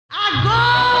I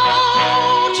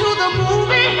go to the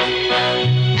movie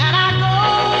and I go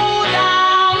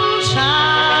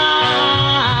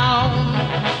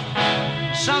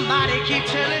downtown. Somebody keep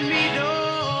telling me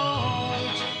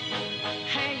don't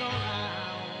hang around.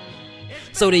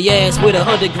 So they ask where the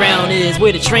underground is,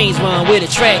 where the trains run, where the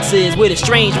tracks is, where the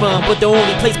strange run. But the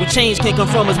only place where change can come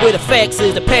from is where the facts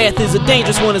is. The path is a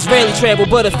dangerous one, it's rarely traveled,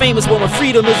 but a famous one where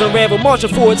freedom is unraveled. Marching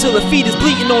forward till the feet is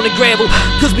bleeding on the gravel.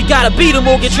 Cause we gotta beat them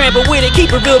or get trampled with it.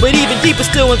 Keep it real, but even deeper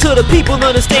still until the people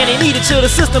understand they need it. Till the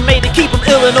system made to keep them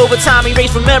ill, and over time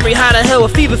erase from memory how the hell a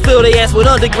fever feel. They ask what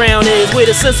underground is, where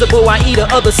the sensible I.e. the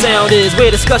other sound is, where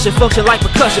discussion function like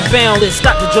percussion boundless.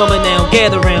 Stop the drumming now,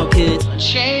 gather round kids.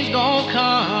 Change gon'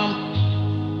 come.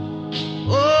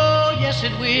 Oh, yes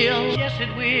it will. Yes it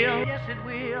will. Yes it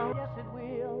will. Yes it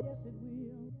will. Yes it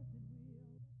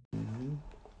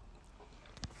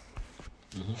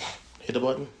will. Hit the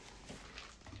button.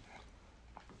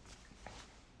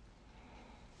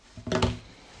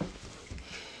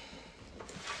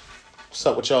 What's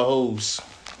up with y'all hoes?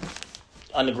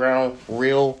 Underground,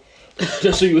 real.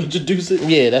 That's how you introduce it?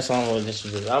 Yeah, that's how I'm gonna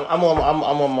introduce it. I'm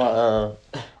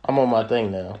on my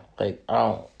thing now. Like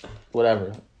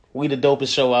whatever. We the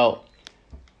dopest show out.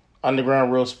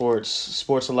 Underground real sports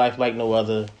of life like no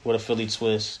other with a Philly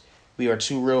twist. We are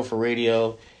too real for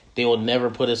radio. They will never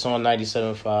put us on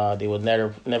 97.5. They will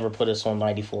never put us on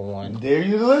 94.1. Dare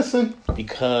you to listen.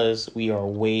 Because we are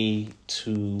way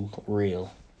too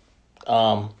real.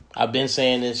 I've been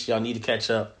saying this. Y'all need to catch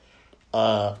up.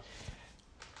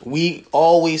 We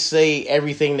always say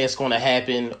everything that's going to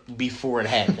happen before it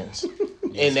happens.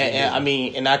 Yes,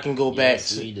 and I can go back.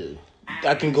 Yes, we do.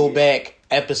 I can go back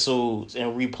episodes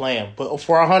and replay them. But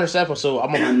for our 100th episode,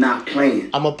 I'm not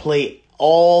playing. I'm gonna play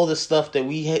all the stuff that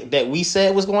we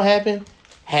said was gonna happen.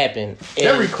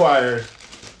 That requires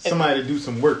somebody to do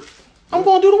some work. I'm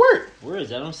gonna do the work. Where is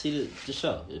that? I don't see the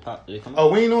show. Did it come up? Oh,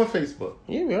 we ain't on Facebook.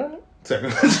 Yeah, we are.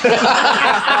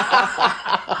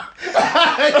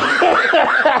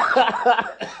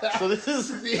 So this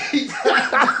is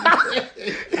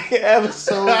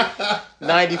episode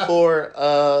 94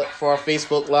 for our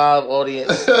Facebook Live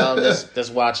audience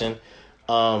that's watching.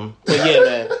 But yeah,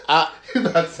 man, You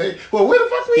about to say, well, where the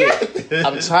fuck we at?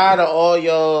 I'm tired of all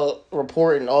y'all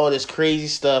reporting all this crazy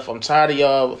stuff. I'm tired of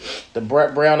y'all, the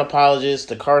Brett Brown apologists,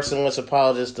 the Carson Wentz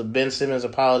apologists, the Ben Simmons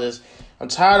apologists. I'm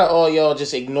tired of all y'all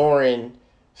just ignoring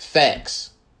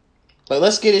facts. Like,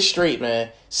 let's get it straight, man.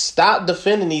 Stop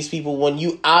defending these people when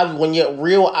your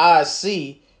real eyes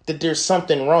see that there's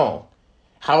something wrong.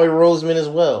 Howie Roseman as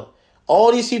well.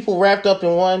 All these people wrapped up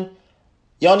in one.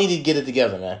 Y'all need to get it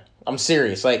together, man. I'm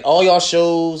serious. Like, all y'all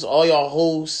shows, all y'all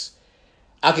hosts,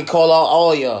 I could call out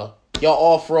all y'all. Y'all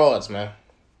all frauds, man.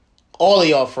 All of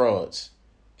y'all frauds.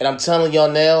 And I'm telling y'all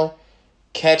now,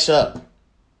 catch up.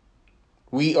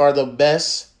 We are the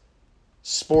best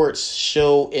sports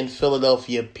show in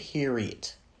Philadelphia, period.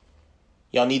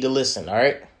 Y'all need to listen, all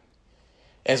right?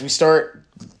 As we start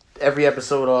every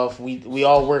episode off, we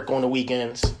all work on the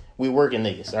weekends. We working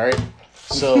niggas, all right?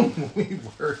 So We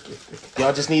working.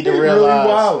 y'all just need to Really realize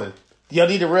wildin'. y'all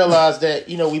need to realize that,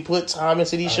 we put time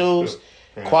into these shows,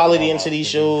 quality into these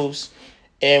shows,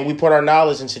 and we put our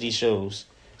knowledge into these shows.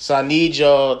 So I need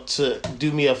y'all to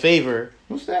do me a favor.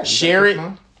 Who's that? Share Is it. that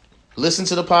your phone? Listen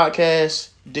to the podcast.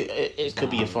 It could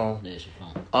be your phone. There's your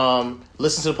phone.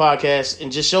 Listen to the podcast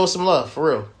and just show us some love,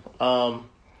 for real.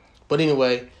 But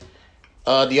anyway,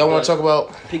 do y'all want to talk about?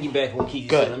 Piggyback on Kiki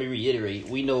Go said, ahead. let me reiterate.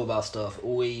 We know about stuff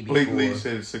way before. Blake Lee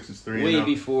said 6-3. Way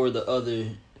before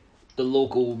the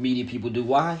local media people do.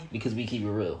 Why? Because we keep it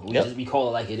real. We call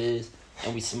it like it is,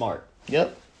 and we smart.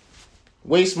 Yep.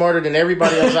 Way smarter than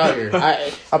everybody else out here.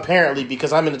 Apparently,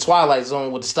 because I'm in the twilight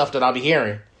zone with the stuff that I'll be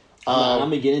hearing. I'm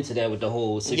gonna get into that with the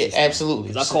whole Sixers. Yeah, absolutely.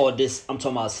 Because I called this. I'm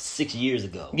talking about 6 years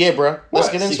ago. Yeah, bro. Let's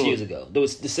get into 6 years it. ago. There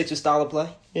was the Sixers style of play.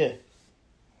 Yeah.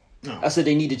 I said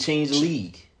they need to change the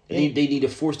league. They need to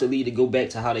force the league to go back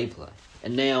to how they play.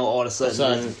 And now all of a sudden,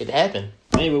 Son, it happened.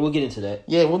 anyway, we'll get into that.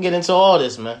 Yeah, we'll get into all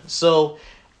this, man. So,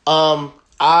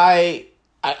 I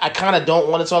kind of don't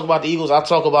want to talk about the Eagles. I'll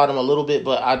talk about them a little bit,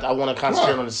 but I want to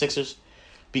concentrate on the Sixers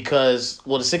because,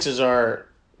 the Sixers are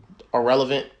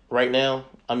relevant right now.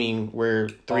 I mean, we're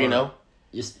 3-0.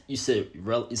 You said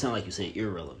you sound like you said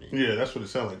irrelevant. Yeah, that's what it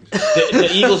sounded like. The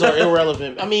Eagles are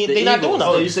irrelevant. I mean, they're not doing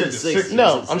Oh, nothing. you said the Sixers.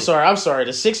 No, I'm sorry.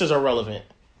 The Sixers are relevant,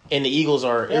 and the Eagles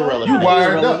are irrelevant. You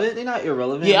wired up. Irrelevant. They're not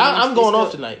irrelevant. Yeah, I'm They going still-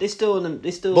 off tonight. They still in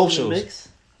the Both in shows. the mix.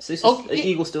 Sixers, Oh, the yeah.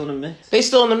 Eagles still in the mix. They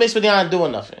still in the mix, but they're not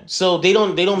doing nothing. So they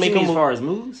don't make What you a mean as move. far as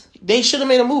moves. They should have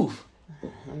made a move.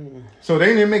 So they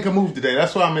didn't make a move today.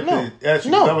 That's why I meant No. to ask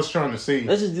you. No. 'Cause I was trying to see.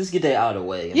 Let's just get that out of the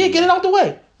way. Yeah, get it out the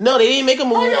way. No, they didn't make a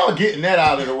How move. y'all getting that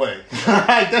out of the way?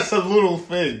 Like, that's a little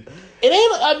thing. It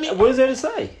ain't. I mean, What is there to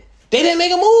say? they didn't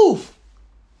make a move.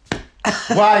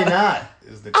 Why not?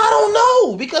 Is the I don't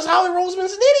know because Howie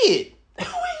Roseman's an idiot.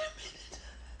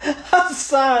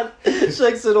 Hassan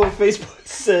checks it on Facebook.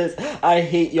 Says, "I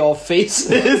hate y'all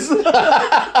faces."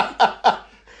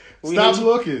 Stop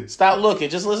looking. Stop looking.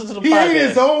 Just listen to the He podcast. hated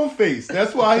his own face.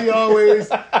 That's why he always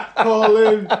call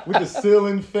in with the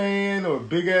ceiling fan or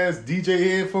big ass DJ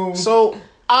headphones. So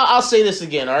I'll say this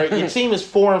again. All right, your team is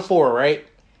 4-4, right?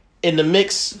 In the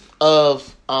mix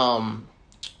of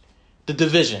the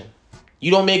division,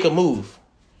 you don't make a move.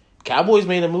 Cowboys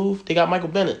made a move. They got Michael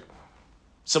Bennett,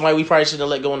 somebody we probably should have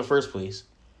let go in the first place.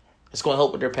 It's going to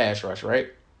help with their pass rush, right?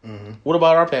 Mm-hmm. What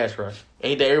about our pass rush?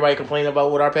 Ain't that everybody complaining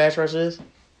about what our pass rush is?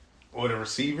 Or the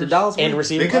receivers. The Dallas And the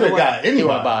receivers. They could have got They want to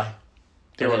anybody. buy.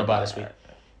 They want to buy this week.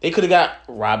 They could have got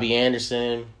Robbie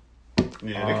Anderson. Yeah,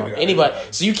 they could have got Anybody.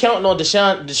 So you counting on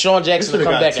Deshaun Jackson to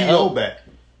come back and help back.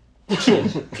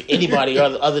 anybody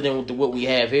other than what we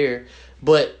have here.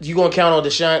 But you going to count on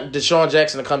Deshaun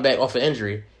Jackson to come back off an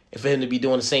injury and for him to be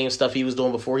doing the same stuff he was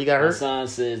doing before he got hurt? Hassan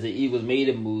says the Eagles made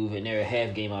a move and they're a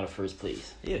half game out of first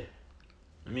place. Yeah,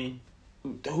 I mean,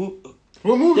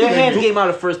 What move they're did a they half do? game out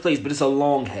of first place, but it's a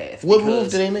long half. What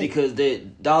move did they make? Because the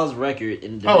Dallas record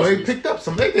in the Oh, they division picked up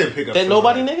some. They did pick up That some.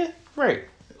 nobody nigga? Right.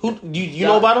 Who you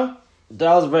know about him?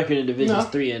 Dallas record in the division is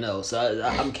No. 3-0, so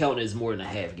I'm counting as more than a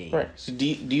half game. Right. So do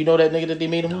you know that nigga that they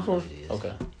made a move for? who it is.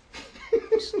 Okay.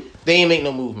 They ain't make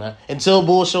no move, man. Until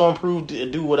Bull show improved,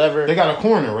 do whatever. They got a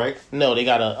corner, right? No, they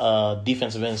got a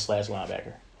defensive end /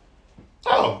 linebacker.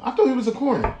 Oh, I thought he was a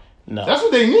corner. No. That's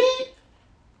what they need.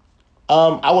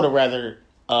 I would have rather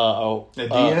A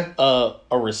DN?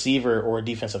 a receiver or a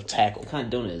defensive tackle. What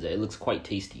kind of donut is that? It looks quite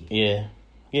tasty. Yeah.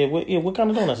 What kind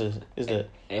of donuts is that?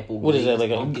 Apple. What is that,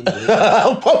 glazed, like pumpkin a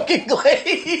glazed. pumpkin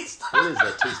glaze? What is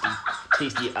that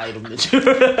tasty item that you?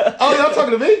 Oh, y'all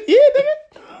talking to me? Yeah,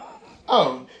 nigga.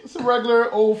 Oh, it's a regular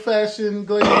old fashioned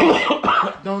glazed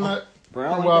donut.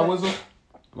 Brown From like Wild that? Whistle.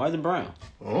 Why is it brown?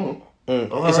 Oh.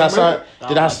 Is Hassan? I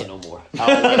Did don't like Hassan? it no more.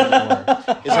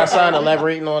 Is Hassan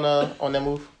elaborating on that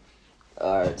move?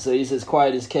 All right, so he says,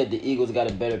 quiet as kept, the Eagles got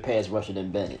a better pass rusher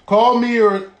than Bennett. Call me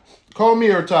or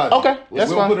Todd. Okay, that's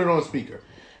we'll fine. put it on speaker.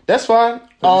 That's fine.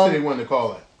 You said they wanted to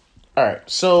call it. All right.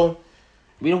 So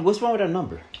What's wrong with our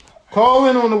number? Call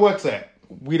in on the WhatsApp.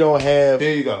 we don't have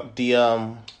There you go. the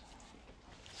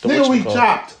Nigga, we whatchamacallit.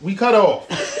 chopped. We cut off.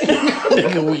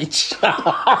 Nigga, we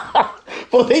chop.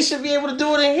 Well, they should be able to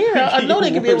do it in here. I know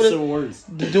they can be able Worse to and worse.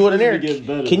 do it in there. It gets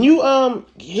better. Can you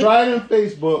hit, Try it in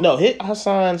Facebook. no hit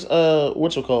Hassan's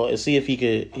whatchamacallit and see if he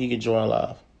could join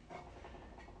live.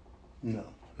 No.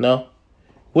 No.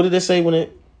 What did it say when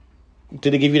it?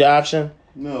 Did it give you the option?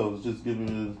 No, it's just giving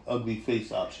you the ugly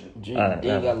face option. Jim, All right, they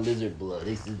ain't never got lizard blood.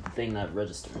 This is the thing not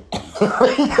registering.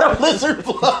 Lizard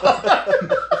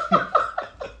blood.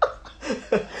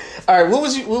 All right, what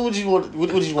would you want?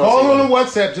 What would you want? Call to on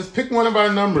say? the WhatsApp. Just pick one of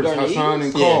our numbers, Regarding the Hassan, and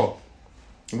Eagles? call.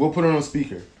 And we'll put it on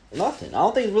speaker. Nothing. I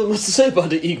don't think there's really much to say about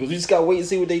the Eagles. We just gotta wait and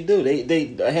see what they do.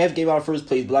 They a half game out of first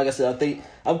place, but like I said, I think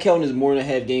I'm counting as more than a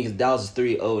half game because Dallas is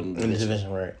 3-0 in the In the division.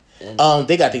 division, right? And-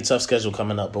 They got their tough schedule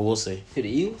coming up, but we'll see. Who, the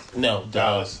Eagles? No,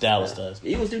 Dallas does. The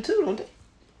Eagles do too, don't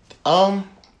they?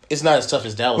 It's not as tough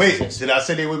as Dallas. Wait, is. did I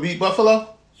say they would beat Buffalo?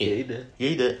 Yeah, they did. Yeah,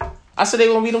 he did. I said they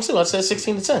were gonna beat them too. I said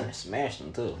 16-10. Smashed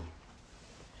them too.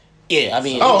 Yeah, I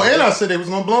mean. Oh, and I said they was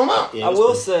going to blow them out. Yeah, I it's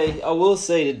will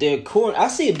say that their corner. I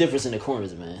see a difference in the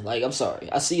corners, man. Like, I'm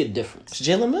sorry, I see a difference. It's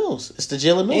Jalen Mills. It's the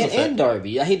Jalen Mills And effect.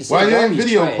 Darby, I hate to say Why it, you ain't Darby's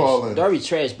video trash. calling? Darby's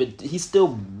trash, but he's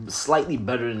still slightly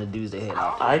better than the dudes they had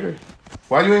out there. I agree.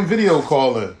 Why you ain't video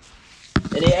calling? And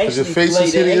they your actually face play.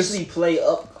 is They hideous? actually play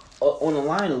up on the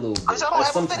line a little bit. Because I don't have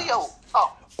a sometimes. video.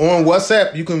 Oh, On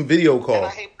WhatsApp, you can video and call. I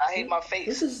hate my face.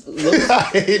 This is low. I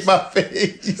hate my This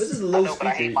face. is low know, but I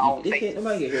hate speaker. my own They face. can't,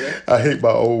 nobody can hear that. I hate my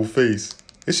old face.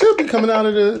 It should be coming out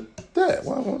of that.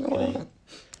 Why?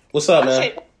 What's up, I man?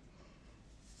 say,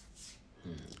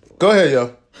 Go ahead,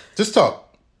 yo. Just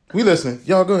talk. We listening.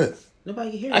 Y'all go ahead.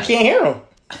 Nobody can hear. I can't hear him.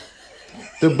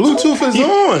 The Bluetooth is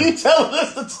on. You telling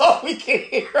us to talk? We can't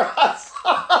hear us.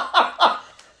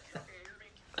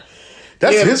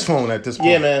 That's Yeah. his phone at this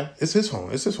point. Yeah, man. It's his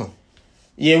phone. It's his phone.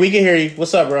 Yeah, we can hear you.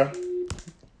 What's up, bro?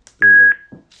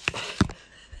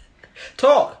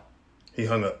 Talk. He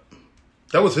hung up.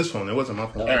 That was his phone. It wasn't my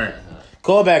phone. All right.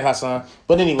 Call back, Hassan.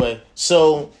 But anyway,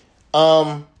 so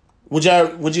would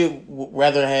you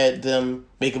rather had them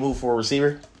make a move for a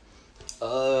receiver?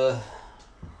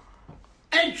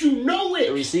 And you know A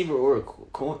receiver or a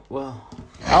corner? Well,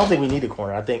 I don't think we need a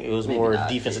corner. I think it was Maybe more not,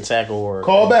 defensive yeah. tackle or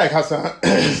Call back, Hassan.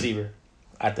 receiver.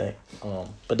 I think.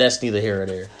 But that's neither here or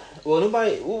there. Well,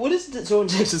 nobody. What is Jordan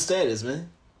Jackson's status, man?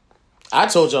 I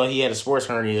told y'all he had a sports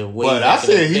hernia. But I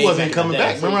said he wasn't coming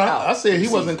back. Remember, I said he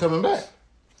wasn't coming back.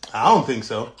 I don't think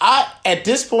so. At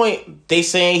this point, they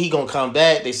saying he gonna come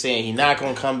back. They saying he not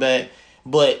gonna come back.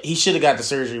 But he should have got the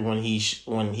surgery when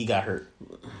he got hurt.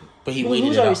 But he waited.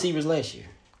 Who's our receivers last year?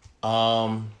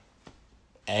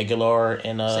 Aguilar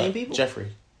and same people?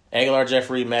 Jeffrey. Aguilar,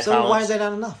 Jeffrey, Matt So Collins. why is that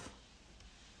not enough?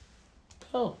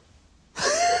 Oh,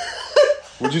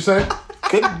 What'd you say?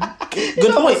 good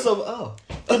point.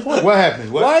 Good point. What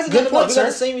happened? Why is it Good not point, enough? We got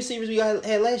the sir. same receivers we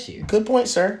had last year. Good point,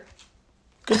 sir.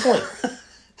 Good point.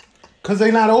 Because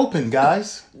they're not open,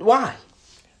 guys. Why?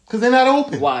 Because they're not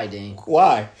open. Why, Dane?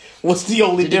 Why? What's the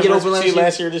only Did he get difference over between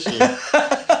last last year and this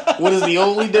year? What is the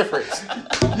only difference?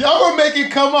 Y'all gonna make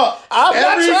it come up I'm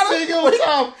not every trying to- single time.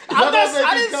 Y'all I'm gonna not- make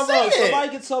I it didn't come say up. it. Somebody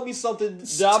can tell me something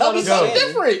that I'm Tell me something understanding.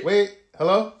 different. Wait,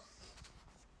 hello?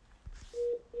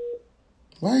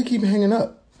 Why you keep hanging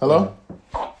up? Hello?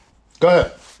 Go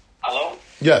ahead. Hello?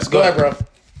 Yes, Go ahead, bro.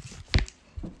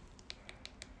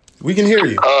 We can hear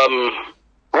you.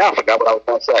 Yeah, I forgot what I was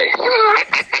going to say.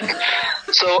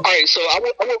 So, all right. So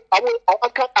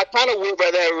I kind of would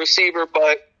rather have a receiver,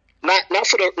 but not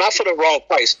for the wrong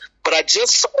price. But I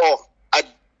just saw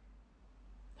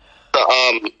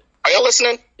are y'all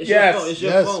listening? It's Yes. your phone. It's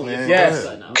your Yes, phone. man. Yes. Go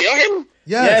ahead. Can y'all hear me?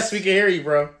 Yes, we can hear you,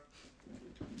 bro.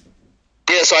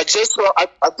 Yeah. So I just saw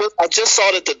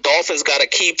that the Dolphins got to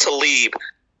keep Talib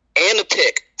and a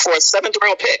pick for a 7th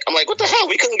round pick. I'm like, what the hell?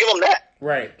 We couldn't give them that.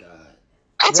 Right.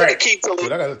 I'll take a Right. keep Talib.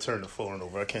 Wait, I gotta turn the phone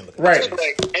over. I can't look at Right.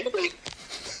 Anyway,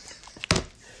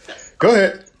 Go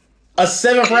ahead. A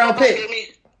 7th round hear pick. me?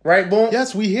 Right, boom?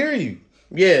 Yes, we hear you.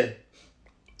 Yeah.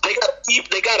 They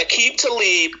gotta keep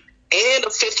Talib and a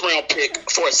 5th round pick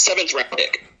for a 7th round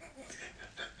pick.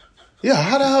 Yeah,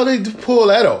 how the hell they pull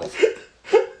that off?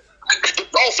 The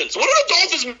Dolphins. What are the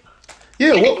Dolphins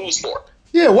Yeah, making what, moves for?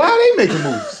 yeah, why are they making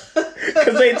moves?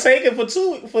 Because they taking for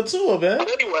two, man. But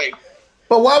anyway,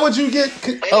 But why would you get...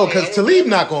 Oh, because Talib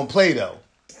not going to play, though.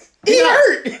 He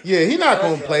hurt. Yeah, he not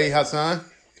going to play, Hassan.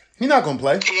 He not going to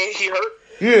play. he hurt.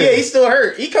 Yeah, he's still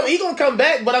hurt. He gonna come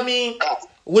back, but I mean,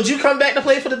 would you come back to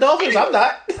play for the Dolphins? I'm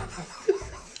not.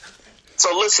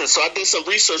 So listen, so I did some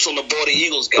research on the Baltimore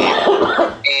Eagles guy,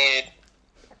 and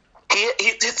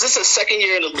this is his 2nd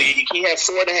year in the league. He had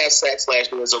 4.5 sacks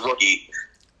last year as a rookie,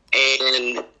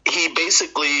 and he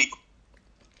basically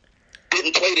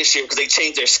didn't play this year because they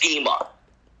changed their schema.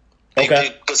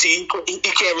 Okay. Because he can't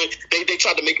really, they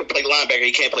tried to make him play linebacker.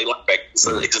 He can't play linebacker,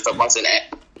 so they just wasn't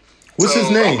that. What's his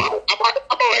So, name? I'm all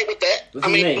right with that. What's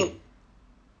his name?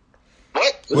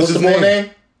 What? What's the his bull name?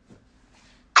 name?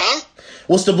 Huh?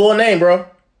 What's the bull name, bro?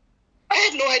 I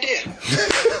have no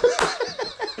idea.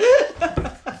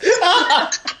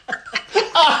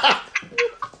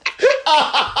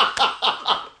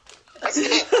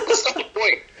 That's not the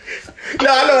point. No,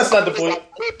 I know that's not the point.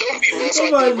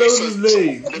 Somebody knows his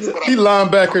name. He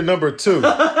linebacker number 2.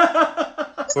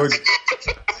 Or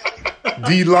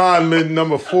D lineman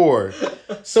number 4.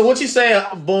 So what you saying,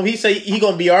 boom? He say he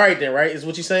gonna be all right then, right? Is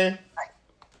what you saying?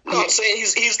 No, I'm saying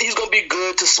he's gonna be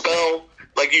good to spell.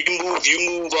 Like you move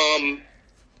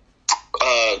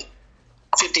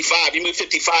 55. You move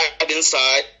 55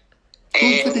 inside,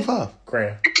 and 55.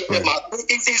 Graham.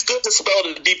 he's good to spell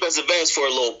the defensive ends for a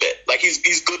little bit. Like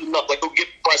he's good enough. Like he'll get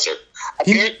pressure.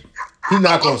 He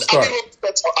not going to start.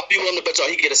 I'll be willing to bet y'all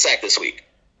he get a sack this week.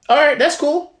 All right, that's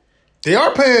cool. They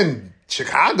are playing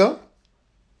Chicago.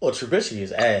 Well, Trubisky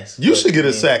is ass. You but, should get a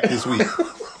man. sack this week.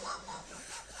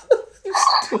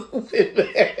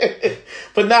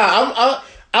 But nah,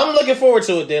 I'm looking forward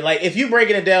to it then. Like if you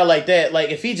breaking it down like that, like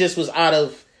if he just was out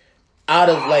of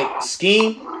like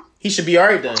scheme, he should be all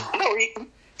right then. No, he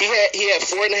had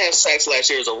 4.5 sacks last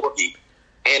year as a rookie,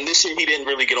 and this year he didn't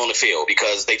really get on the field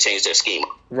because they changed their schema.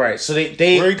 Right. So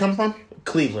they Where he come from?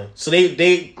 Cleveland. So he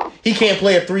can't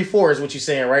play a 3-4 is what you're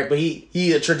saying, right? But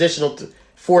he a traditional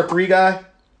 4-3 guy.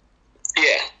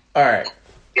 Yeah, All right.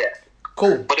 yeah.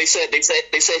 Cool. But they said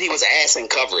he was ass in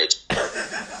coverage.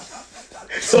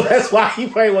 So that's why he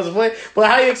probably wasn't playing. But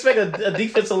how you expect a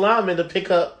defensive lineman to pick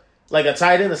up like a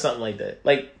tight end or something like that?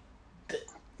 Like,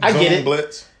 I get Zone it.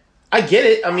 Blitz. I get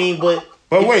it. I mean, but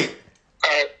But wait. All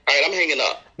right, I'm hanging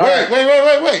up.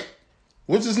 Wait.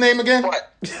 What's his name again?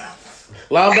 What?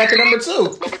 linebacker number 2.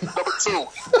 Number 2.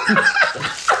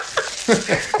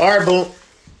 All right, boom.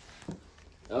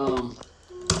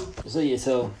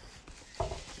 So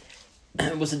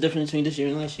what's the difference between this year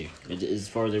and last year as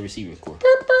far as the receiver core?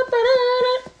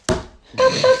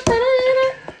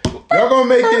 Y'all gonna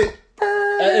make it.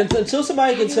 Until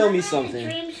somebody can tell me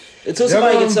something. Until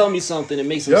somebody can tell me something that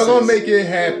makes some Y'all sense. gonna make it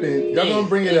happen. Y'all gonna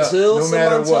bring it up Until no matter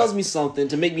someone tells what. me something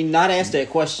to make me not ask that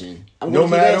question, I'm No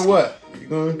gonna keep matter asking. what. You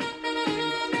gonna...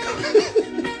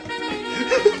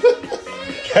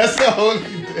 That's the only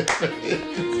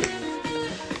difference.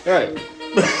 All right.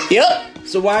 Yep.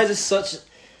 So why is it such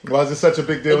Why is it such a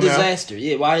big deal a now? disaster?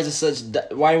 Yeah. Why is it such?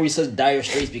 Why are we such dire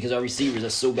straits? Because our receivers are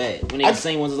so bad when they're the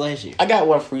same ones as last year. I got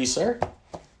one for you, sir.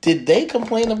 Did they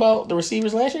complain about the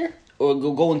receivers last year? Or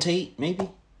Golden Tate, maybe.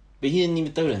 But he didn't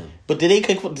even throw to him. But did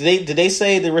they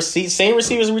say the same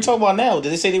receivers we talking about now?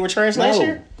 Did they say they were trash last No.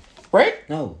 year? Right?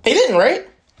 No. They didn't, right?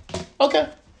 Okay.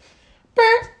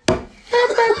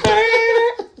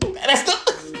 That's the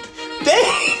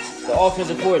The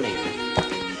offensive coordinator.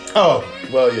 Oh,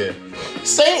 well, yeah.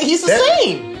 same. He's the That-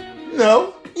 same.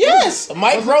 No. Yes,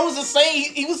 Mike Rose the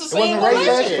same. He was the same wasn't right last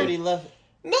last year. But he left.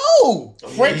 No,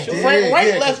 Frank he did. Frank Wright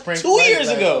Yeah, 'cause left Frank 2 Wright years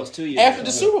left. ago. It was 2 years after ago.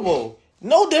 the Super Bowl.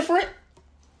 No different.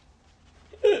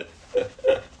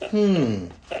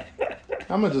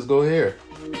 I'm gonna just go here.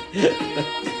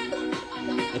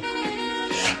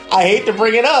 I hate to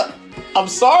bring it up. I'm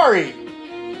sorry.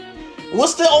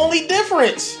 What's the only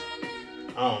difference?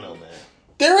 I don't know, man.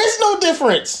 There is no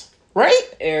difference, right?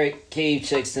 Eric Cave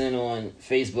checks in on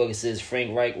Facebook and says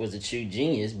Frank Reich was a true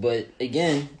genius, but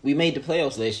again, we made the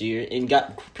playoffs last year and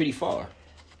got pretty far.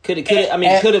 Could have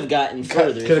gotten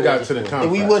further. Could have gotten to the And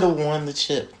conference. we would have won the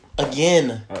chip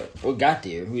again. All right, or got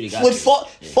there. Who'd have got With there?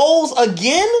 Foles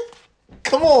again?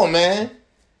 Come on, man.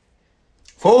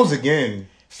 Foles again.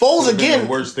 Foles Would've been again. the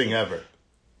worst thing ever.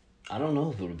 I don't know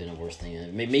if it would have been a worse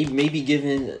thing. Maybe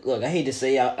given. Look, I hate to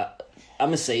say, I'm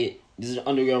gonna say it. This is an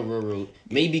underground railroad.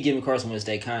 Maybe giving Carson Wentz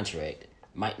that contract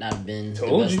might not have been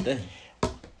Told the best you. thing.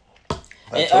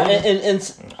 told you.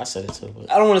 And I said it too.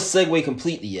 But I don't want to segue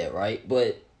completely yet, right?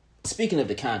 But speaking of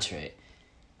the contract,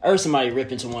 I heard somebody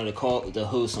rip into one of the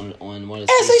hosts on one of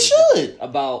the as they stations should.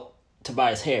 about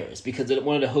Tobias Harris because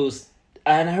one of the hosts.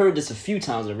 And I heard this a few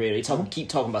times on the radio. They keep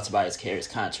talking about Tobias Harris'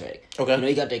 contract. Okay. You know,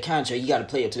 he got that contract. You got to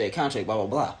play up to that contract. Blah blah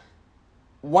blah.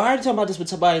 Why are they talking about this with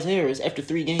Tobias Harris after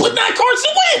 3 games? But not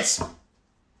Carson Wentz.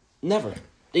 Never.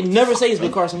 They never say it's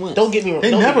with Carson Wentz. Don't get me. They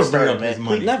don't never get me bring started, up man. his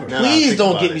money. Never. Now, Please think don't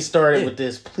about get it. me started Yeah. with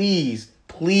this. Please.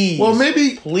 Well,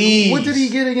 maybe. Please. What did he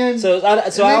get again? So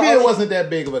maybe it wasn't that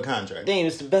big of a contract. Damn,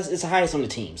 it's the best. It's the highest on the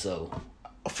team. So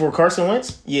For Carson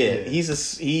Wentz? Yeah.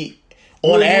 Yeah. On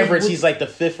Well, average, what- he's like the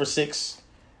 5th or 6th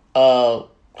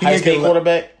He highest didn't get paid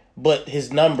quarterback. But his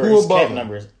Who numbers, above cap him?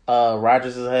 numbers.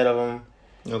 Rodgers is ahead of him.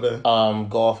 Okay.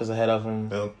 Goff is ahead of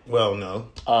him. Well, no.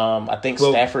 I think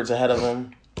Well- Stafford's ahead of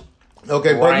him.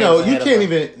 Okay, but Ryan's no, you ahead of can't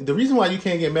him. even. The reason why you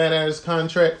can't get mad at his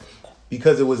contract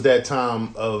because it was that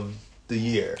time of the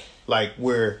year, like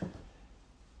where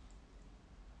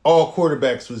all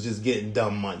quarterbacks was just getting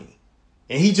dumb money,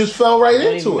 and he just fell right It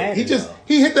don't into even it. He matter, just though.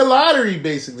 he hit the lottery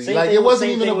basically. same Like thing it with- wasn't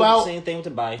same even thing about. With, same thing with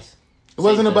Tobias. It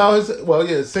wasn't Same thing. about his. Well,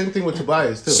 yeah, same thing with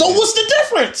Tobias too. So what's the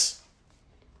difference?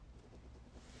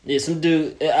 Yeah, some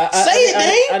dude. Say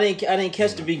it, Dave. I didn't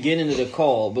catch the beginning of the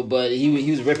call, but he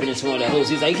was ripping into one of the hosts.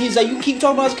 He's like, you keep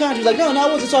talking about his contract. He's like, no,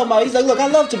 I wasn't talking about it. He's like, look, I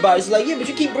love Tobias. He's like, yeah, but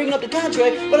you keep bringing up the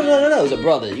contract. But no. He's a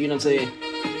brother. You know what I'm saying?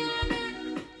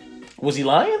 Was he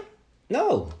lying?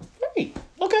 No. Right.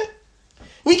 Okay.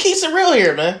 We keep it real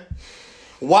here, man.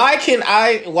 Why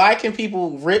can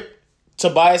people rip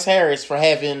Tobias Harris for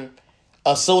having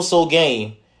a so-so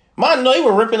game? Mine, no, they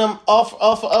were ripping him off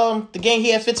the game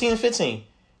he had 15 and 15.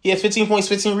 He had 15 points,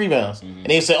 15 rebounds. And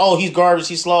they said, oh, he's garbage,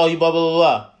 he's slow, he blah, blah, blah,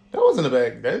 blah. that wasn't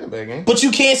that ain't a bad game. But you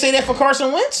can't say that for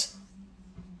Carson Wentz?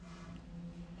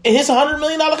 In his $100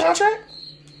 million contract?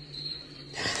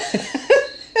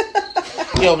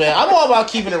 Yo, man, I'm all about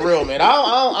keeping it real, man. I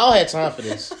don't have time for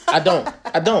this. I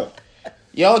don't.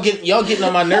 Y'all getting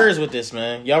on my nerves with this,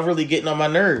 man. Y'all really getting on my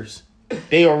nerves.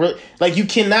 They are really like you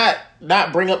cannot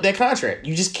not bring up that contract.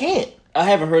 You just can't. I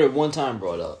haven't heard it one time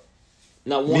brought up.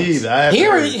 Not once. Me either. I haven't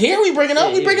heard it. Here we bring it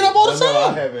up. Yeah, We bring it up all the No, I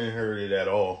time. haven't heard it at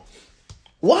all.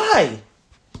 Why?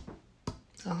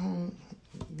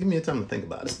 Give me a time to think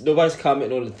about it. Nobody's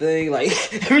commenting on the thing. Like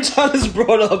every time it's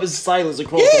brought up, it's silence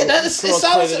across. Yeah, the, that's it across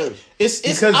sounds. planet Earth.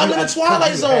 It's I'm in the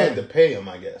twilight you had to zone. pay him,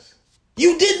 I guess.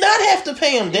 You did not have to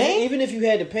pay him, Dane. Even if you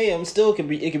had to pay him, still could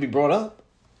be brought up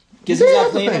because They he's have not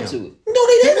to playing pay up him. to it. No,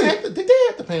 they They didn't. didn't have to, they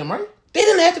have to pay him, right? They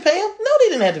didn't have to pay him. No, they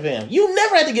didn't have to pay him. You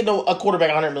never had to get a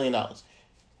quarterback $100 million.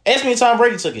 Ask me if Tom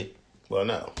Brady took it. Well,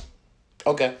 no.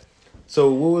 Okay.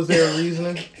 So what was their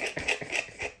reasoning?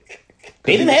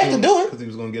 They didn't have to do it. Because he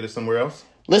was going to get it somewhere else?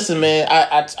 Listen, man,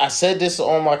 I said this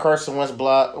on my Carson Wentz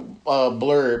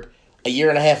blurb a year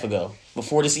and a half ago,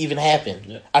 before this even happened.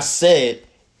 Yeah. I said,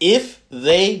 if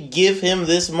they give him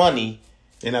this money,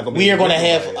 They're not gonna be We are able going to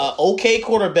have anybody an else. okay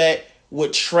quarterback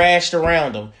with trashed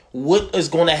around him. What is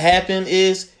going to happen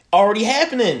is already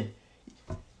happening.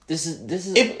 This is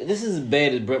as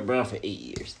bad as Brett Brown for 8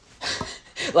 years.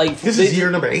 Like This is year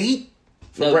number 8.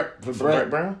 For Brett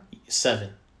Brown? 7.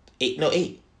 8. No,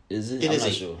 8. Is it? It I'm is not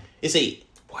 8. sure. It's 8.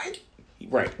 What?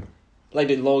 Right. Like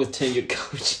the longest tenured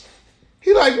coach.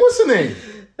 He like, what's the name?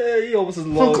 He almost as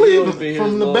long. From Cleveland,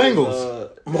 from the Bengals.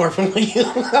 Marvin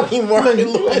Williams. I mean, Marvin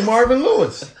Lewis. Marvin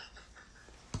Lewis.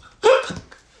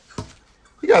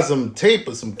 He got some tape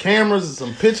or some cameras or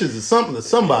some pictures or something to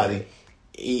somebody.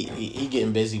 He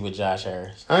getting busy with Josh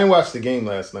Harris. I ain't watched the game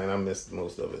last night. I missed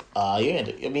most of it. Yeah,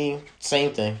 I mean,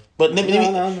 same thing. But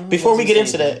No, before we it's get the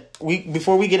into same that,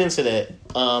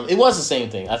 it was the same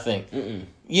thing. I think.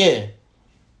 Yeah,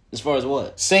 As far as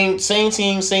what? same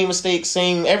team, same mistakes,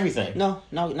 same everything. No,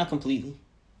 not completely.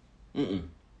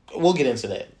 We'll get into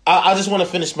that. I just want to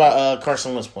finish my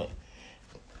Carson Wentz point.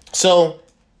 So,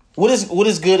 what is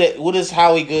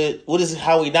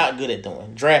Howie not good at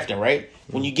doing? Drafting, right?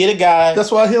 When you get a guy, That's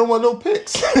why he don't want no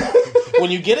picks.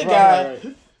 when you get a guy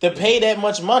to pay that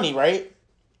much money, right?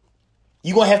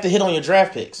 You gonna have to hit on your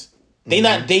draft picks. They're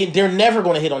never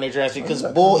gonna hit on their draft picks because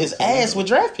Bull is ass with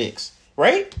draft picks,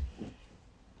 right?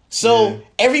 So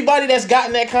everybody that's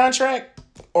gotten that contract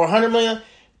or $100 million,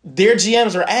 their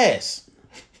GMs are ass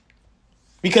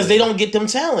because they don't get them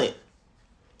talent.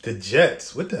 The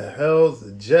Jets. What the hell's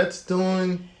the Jets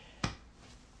doing?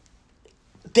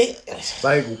 They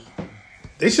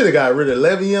should have got rid of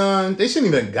Le'Veon. They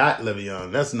shouldn't even got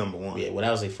Le'Veon. That's number one. Yeah, well,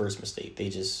 that was their first mistake. They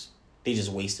just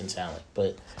wasting talent,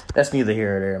 but that's neither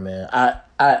here or there, man.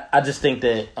 I just think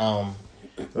that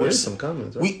There's some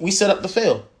comments. Right? we set up the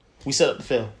fail. We set up the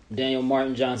fail. Daniel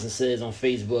Martin Johnson says on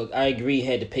Facebook, I agree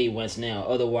had to pay Wentz now.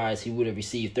 Otherwise, he would have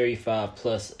received 35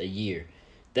 plus a year.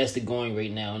 That's the going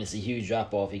rate now, and it's a huge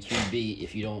drop off at QB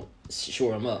if you don't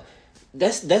shore him up.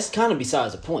 That's kind of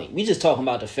besides the point. We just talking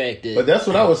about the fact that. But that's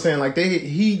what I was saying. Like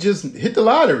he just hit the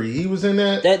lottery. He was in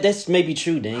that that's maybe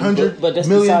true, Dan. $100 that's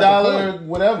million besides the point.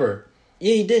 whatever.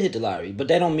 Yeah, he did hit the lottery, but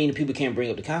that don't mean that people can't bring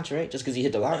up the contract just because he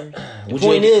hit the lottery. The Would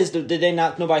point you- is that they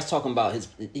not. Nobody's talking about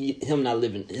him not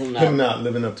living. Him not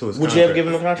living up to his. Would contract. you ever give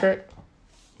him a contract?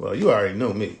 Well, you already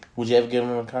know me. Would you ever give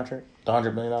him a contract? The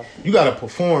 $100 million? You got to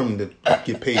perform to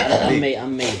get paid. I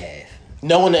may have.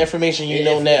 Knowing the information you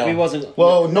know now. If he wasn't,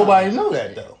 Well, nobody know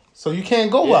that though, so you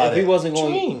can't go by If that. he wasn't What you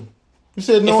going, mean? You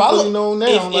said If I nobody look, know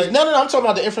now. no, I'm talking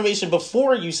about the information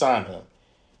before you sign him.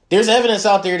 There's evidence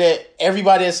out there that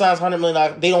everybody that signs $100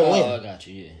 million, they don't I win. got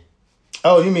you. Yeah.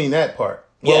 Oh, you mean that part?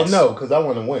 Well, Yes. no, because I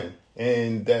want to win,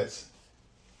 and that's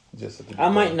just. I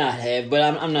might not have, but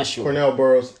I'm not sure. Cornell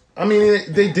Burrows. I mean,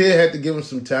 they did have to give him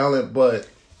some talent, but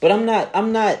But I'm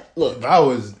not. Look, if I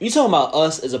was you talking about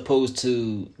us as opposed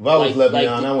to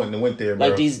Le'Veon, I wouldn't have went there, bro.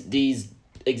 like these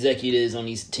executives on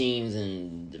these teams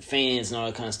and the fans and all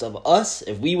that kind of stuff. Us,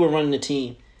 if we were running the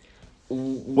team,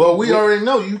 Well, we already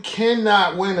know you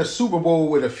cannot win a Super Bowl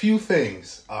with a few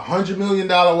things: $100 million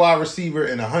wide receiver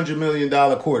and $100 million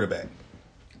quarterback.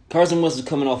 Carson Wentz is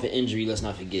coming off an injury. Let's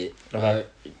not forget. Okay.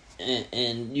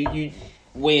 And you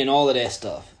weighing all of that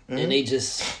stuff, and they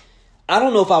just. I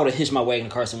don't know if I would have hitched my wagon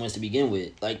to Carson Wentz to begin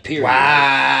with. Like, period.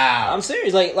 Wow. I'm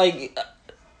serious. Like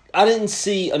I didn't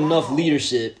see enough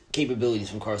leadership capabilities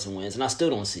from Carson Wentz, and I still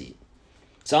don't see it.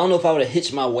 So I don't know if I would have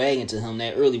hitched my wagon to him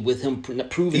that early with him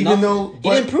proving Even nothing. though- He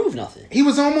but- didn't prove nothing. He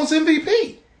was almost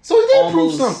MVP, so he did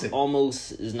prove something.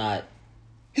 Almost is not.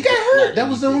 He got hurt. not That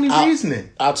was the MVP. only I'll- reasoning.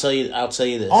 I'll tell you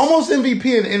this. Almost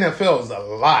MVP in the NFL is a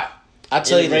lot. I'll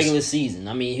tell In you the this. regular season.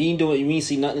 I mean, he ain't doing. You ain't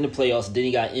see nothing in the playoffs. Then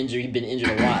he got injured. He been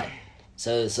injured a lot.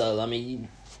 So I mean,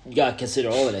 you gotta consider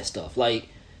all of that stuff. Like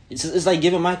it's like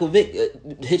giving Michael Vick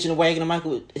hitching a wagon to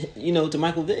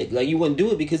Michael Vick. Like you wouldn't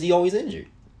do it because he always injured.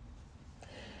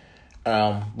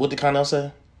 What did Connell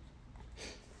say?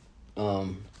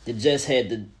 The Jets had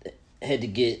to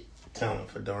get. Talent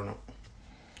for Darnold.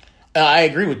 I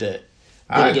agree with that.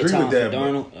 I get agree with talent for that.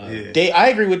 Darnold? but- yeah. I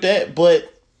agree with that,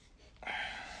 but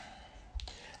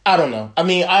I don't know. I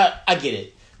mean, I get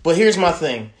it. But here's my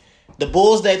thing. The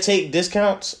Bulls that take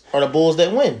discounts are the Bulls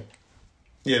that win.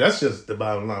 Yeah, that's just the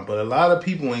bottom line. But a lot of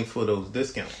people ain't for those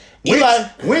discounts. Eli-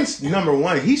 Wentz, number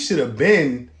one, he should have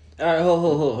been. All right,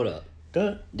 hold up.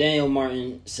 Good. Daniel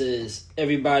Martin says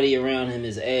everybody around him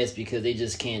is ass because they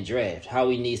just can't draft.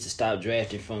 Howie needs to stop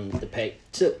drafting from the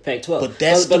Pac-12. But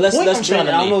that's the point I'm trying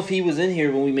to I don't know make. if he was in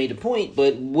here when we made the point,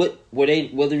 but what were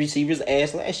the receivers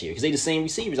ass last year? Because they the same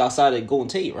receivers outside of Golden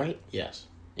Tate, right? Yes.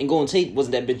 And Golden Tate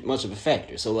wasn't that big, much of a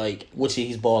factor. So like, Which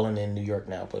he's balling in New York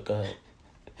now, but go ahead.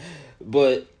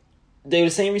 but they were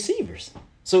the same receivers.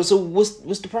 So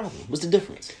what's the problem? What's the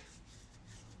difference?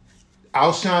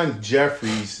 Alshon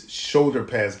Jeffrey's shoulder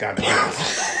pads got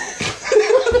missed.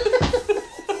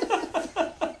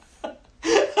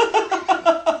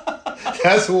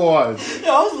 That's one.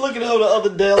 Yo, I was looking over the other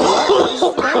day.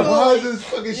 Why is his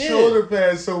fucking shoulder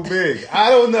pad so big? I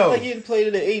don't know. Like he had played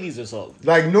in the 80s or something.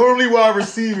 Like normally wide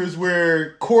receivers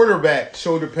wear quarterback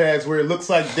shoulder pads where it looks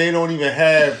like they don't even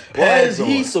have Why pads is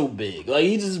he on. so big? Like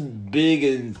he's just big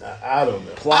and I don't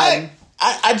know. plotting.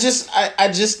 I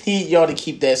just need y'all to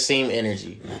keep that same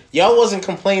energy. Y'all wasn't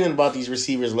complaining about these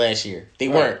receivers last year. They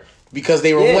weren't because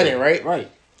they were winning, right? Right.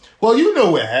 Well, you know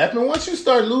what happened. Once you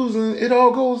start losing, it all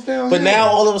goes down. But now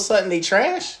all of a sudden they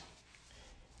trash.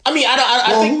 I mean,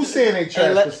 I think who's saying they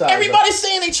trash besides everybody's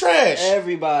saying they trash.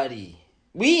 Everybody.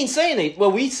 We ain't saying it.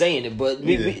 Well, we saying it, but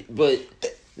but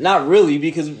not really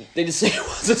because they just say it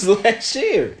was this last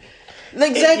year.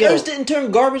 Like Zach Ertz didn't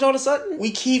turn garbage all of a sudden.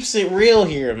 We keeps it real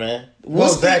here, man. Well,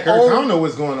 Zach Ertz, I don't know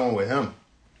what's going on with him.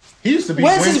 He used to be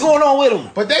What's going on with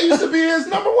him? But that used to be his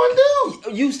number one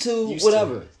dude. Used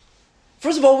to.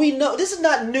 First of all, we know this is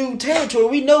not new territory.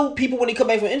 We know people when they come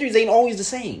back from injuries ain't always the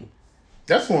same.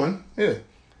 That's one. Yeah.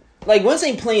 Like Wentz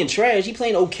ain't playing trash. He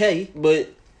playing okay, but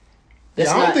that's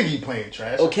I don't think he playing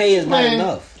trash. Okay is not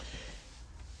enough.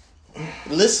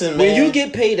 Listen, man. When you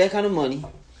get paid that kind of money,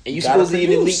 and you're supposed to be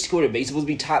an elite quarterback, you're supposed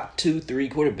to be top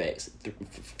 2-3 quarterbacks,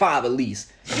 5 at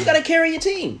least. You gotta carry your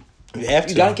team. You have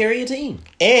to. You gotta carry your team.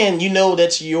 And you know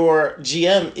that your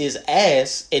GM is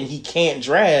ass and he can't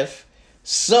draft.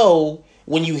 So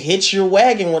when you hit your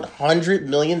wagon with $100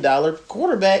 million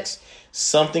quarterbacks,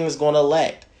 something is going to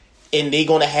lack. And they're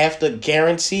going to have to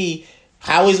guarantee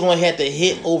Howie's going to have to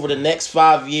hit over the next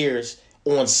 5 years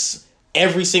on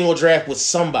every single draft with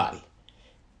somebody.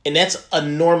 And that's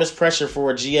enormous pressure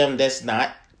for a GM that's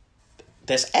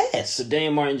ass. So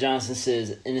Dan Martin Johnson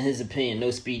says, in his opinion,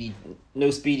 no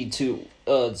speedy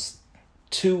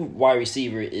two wide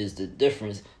receiver is the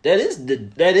difference. That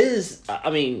is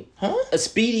a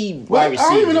speedy wide receiver.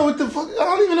 I don't even know what the fuck. I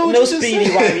don't even know what no you just speedy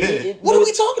said. wide receiver. What are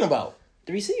we talking about?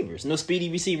 The receivers. No speedy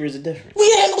receiver is a difference.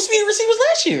 We had no speedy receivers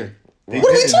last year. They What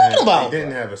are we didn't talking have- about? They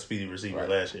didn't have a speedy receiver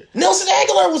last year. Nelson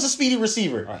Aguilar was a speedy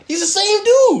receiver. Right. He's the same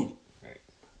dude.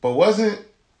 But wasn't...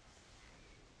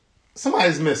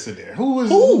 Somebody's missing there. Who was...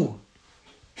 Who?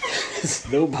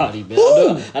 Nobody, man.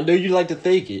 Who? I know you like to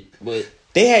think it, but...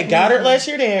 They had Goddard last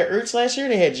year. They had Ertz last year.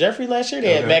 They had Jeffrey last year.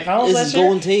 They had Mac Hollins This last is year.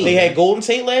 Golden Tate. They had Golden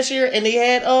Tate last year, and they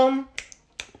had Jeffrey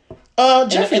and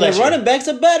last the year. running backs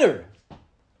are better.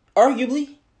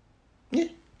 Arguably. Yeah.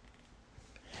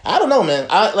 I don't know, man.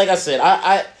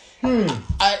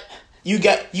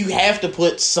 You have to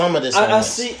put some of this on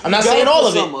Wentz. I'm not saying all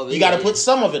of it. You got to put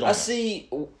some of it on. I see.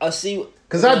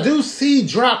 Because I do see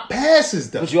drop passes,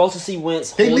 though. But you also see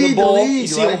Wentz They holding lead the the ball. league, You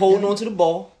see him right? holding on to the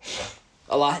ball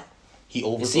a lot. He You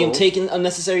overthrows. see him taking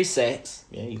unnecessary sacks.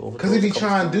 Yeah, he overthrows. Because he be a couple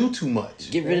trying to times. do too much.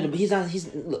 Get rid of him. He's not.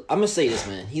 Look, I'm gonna say this,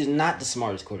 man. He's not the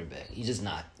smartest quarterback. He's just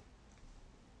not.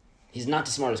 He's not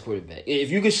the smartest quarterback. If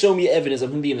you could show me evidence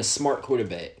of him being a smart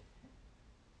quarterback,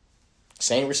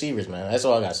 Same receivers, man. That's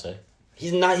all I gotta say.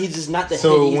 he's not. He's just not the.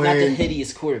 So He's not the when-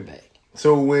 hideous quarterback.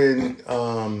 So when...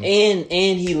 And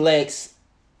he lacks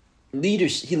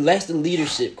leadership. He lacks the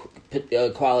leadership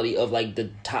quality of like the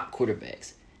top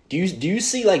quarterbacks. Do you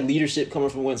see like leadership coming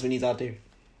from Wentz when he's out there?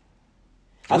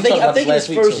 I We think talked about in this his last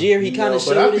week, first too. year he kind No, of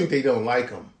but showed I think it. they don't like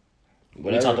him.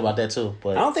 We talked about that too.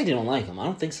 But I don't think they don't like him. I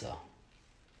don't think so.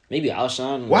 Maybe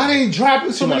Alshon. Why they ain't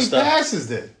dropping so Too much many stuff. passes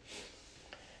then?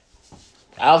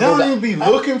 I'll They go don't back. even be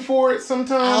looking for it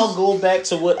sometimes. I'll go back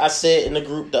to what I said in the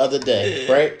group the other day,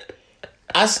 right?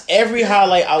 Every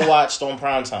highlight I watched on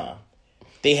primetime,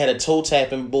 they had a toe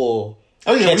tapping bull.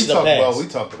 Oh yeah, catching a pass. we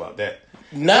talked about that.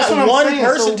 Not That's what I'm one saying,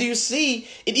 person so- do you see,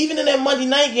 and even in that Monday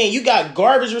night game, you got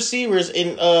garbage receivers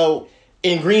in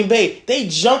Green Bay. They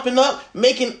jumping up,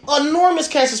 making enormous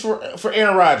catches for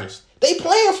Aaron Rodgers. They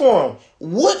playing for him.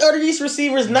 What are these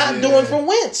receivers not doing for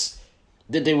Wentz?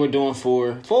 that they were doing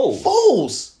for Foles.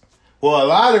 Foles. Well, a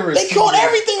lot of They receivers, caught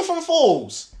everything from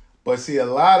Foles. but see, a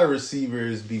lot of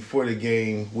receivers before the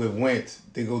game with Wentz,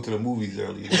 they go to the movies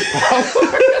early.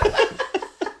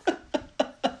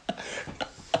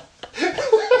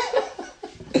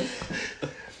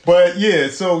 But yeah,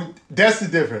 so that's the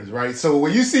difference, right? So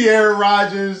when you see Aaron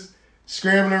Rodgers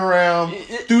scrambling around,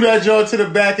 threw that jaw to the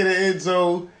back of the end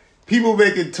zone, people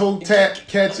making toe tap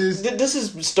catches. This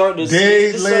is starting to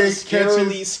Dead this leg is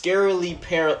scarily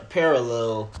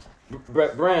parallel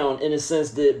Brett Brown in the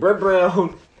sense that Brett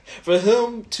Brown, for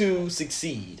him to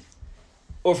succeed,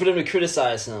 or for them to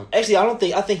criticize him. Actually,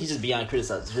 I think he's just beyond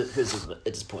criticism at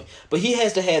this point. But he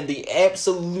has to have the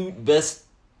absolute best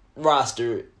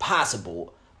roster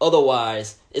possible.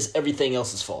 Otherwise, it's everything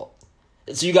else's fault.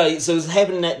 So it's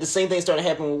happening that the same thing starting to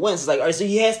happen with Wentz. It's like, all right, so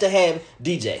he has to have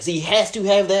D-Jax. He has to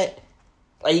have that.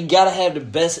 Like, you gotta have the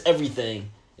best everything.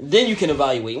 And then you can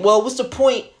evaluate. Well, what's the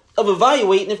point of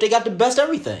evaluating if they got the best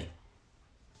everything?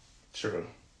 True.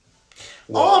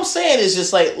 All I'm saying is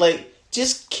just like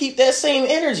just keep that same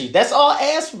energy. That's all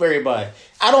I ask from everybody.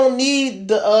 I don't need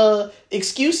the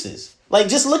excuses. Like,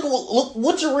 just look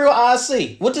what your real eyes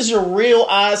see. What does your real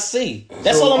eyes see?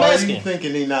 That's all I'm asking. Are you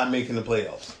thinking they're not making the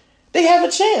playoffs? They have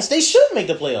a chance. They should make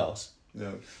the playoffs.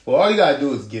 No. Well, all you gotta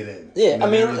do is get in. Yeah, I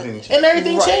mean,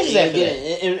 everything changes after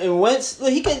that. And Wentz,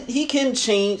 look, he can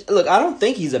change. Look, I don't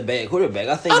think he's a bad quarterback.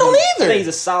 I don't either. I think he's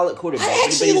a solid quarterback. I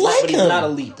actually like him. He's not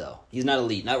elite though. He's not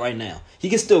elite. Not right now. He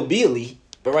can still be elite,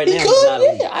 but right now He he's could. not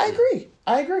elite. Yeah,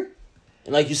 I agree.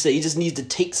 And like you said, he just needs to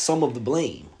take some of the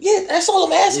blame. Yeah, that's all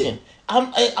I'm asking.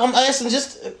 I'm asking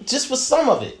just for some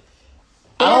of it.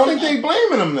 I don't think they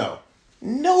blaming him though.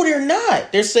 No, they're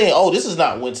not. They're saying, "Oh, this is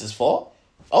not Wentz's fault."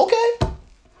 Okay.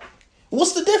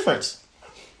 What's the difference?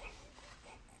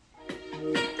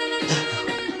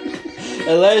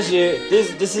 And last year,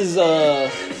 this is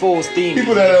Foles' theme.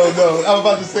 People that don't know, I was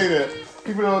about to say that.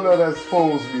 People don't know that's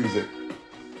Foles music.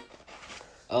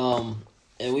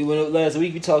 And we went up last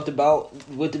week. We talked about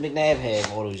what did McNabb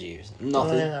have all those years.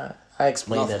 Nothing. Yeah, I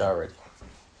explained that already.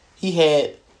 He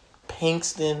had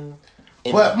Pinkston.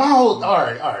 And But my whole all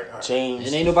right. James.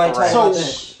 And ain't nobody talking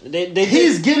about that.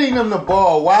 He's getting them the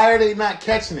ball. Why are they not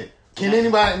catching it? Can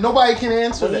anybody? Nobody can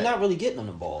answer But that. he's not really getting them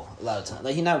the ball a lot of times.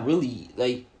 Like, he's not really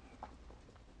like.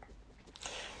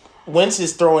 Wentz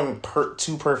is throwing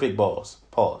two perfect balls.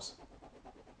 Pause.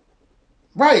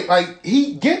 Right, like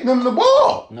he getting them the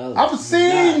ball. No, I was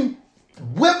seeing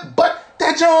whip, but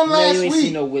that John last you ain't week.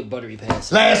 see no whip buttery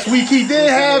pass. Last week he did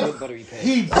have. whip buttery pass.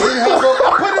 He did have.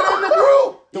 I put it in the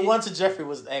group. The one to Jeffrey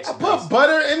was actually I put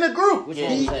butter in the group. Which Yeah,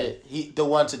 one was that? the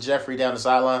one to Jeffrey down the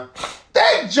sideline.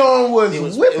 That John was, It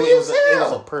was whippy it was as a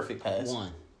hell. perfect pass.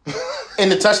 One. And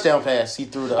the touchdown pass he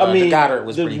threw I mean, the Goddard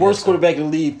was the pretty worst good, quarterback in the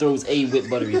league throws a whip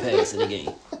buttery pass in the game.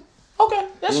 Okay, that's You know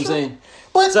what true. I'm saying?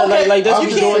 But So, okay, like, that's what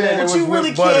you you're can't, doing there. but It you was really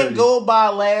with Buttery. can't go by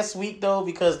last week though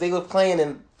because they were playing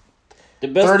in The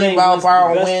best 30 thing mile was, per hour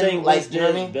the best wind, thing like, was you know what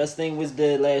I the mean? best thing was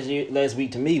the last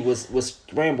week to me was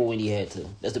scramble when he had to.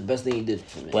 That's the best thing he did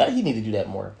for me. Well, you need to do that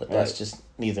more, but that's Right. just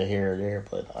neither here or there.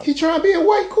 But He trying to be a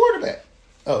white quarterback.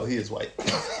 Oh, he is white.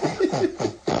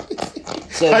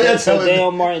 So, How y'all so telling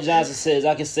Dale Martin Johnson says,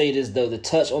 I can say this though, the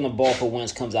touch on the ball for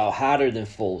Wentz comes out hotter than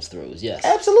Foles throws. Yes,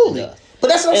 absolutely. It does. But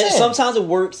that's what I'm And saying. sometimes it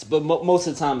works, but most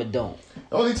of the time it don't.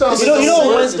 The only time You know it what don't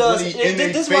work Wentz is does? when he in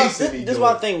their This face and he is do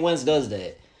why I it. think Wentz does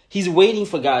that. He's waiting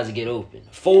for guys to get open.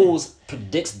 Foles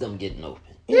predicts them getting open.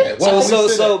 Yeah, So why so would he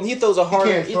say so that? he throws a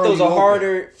harder can't he throw throws you a open.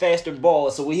 harder, faster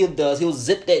ball. So what he does, he'll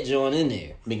zip that joint in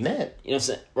there. McNabb. You know what I'm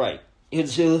saying? Right.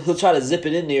 He'll try to zip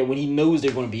it in there when he knows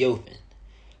they're going to be open.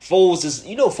 Foles is,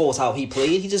 Foles how he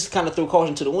played. He just kind of threw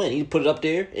caution to the wind. He put it up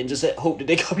there and just hope that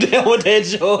they come down with that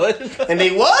joint. And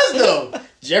they was though.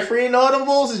 Jeffrey and all them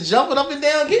bulls is jumping up and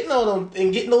down, getting on them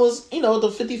and getting those, the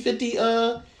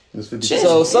 50-50 It's 50.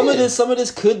 So some Yeah. of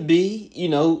this could be,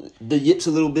 the yips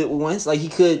a little bit with Wentz. Like, he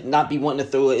could not be wanting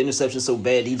to throw an interception so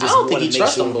bad. He just I don't think wanted he to make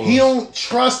trusts sure. them, though. He don't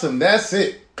trust him. That's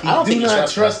it. He I don't do think he not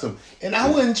trusts trust him. And I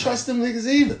wouldn't trust them niggas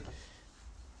either.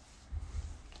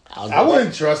 I'll I go wouldn't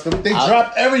back. trust them. They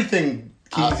drop everything,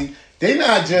 Keezy. They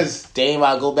not just. Damn,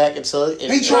 I'll go back until it.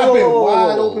 They dropping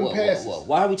wide open passes.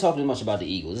 Why are we talking much about the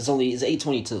Eagles? It's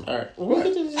 8:22. All right. We'll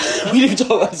get to this. We didn't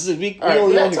talk about this. We All right,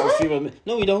 only we on got here for a time? few more minutes.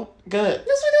 No, we don't. Go ahead.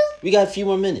 We got a few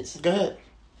more minutes. Go ahead.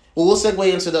 Well, we'll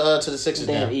segue into the to the Sixers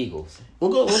Damn now. Eagles.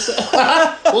 We'll go. We'll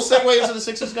segue into the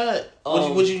Sixers. Go ahead.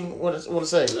 What you want to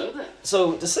say?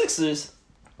 So the Sixers.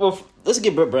 Well, let's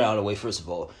get Brett Brown out of the way first of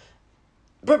all.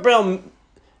 Brett Brown.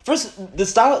 First, the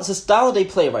style they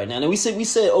play right now. And we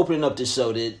said opening up this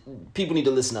show that people need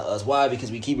to listen to us. Why? Because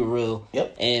we keep it real.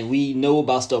 Yep. And we know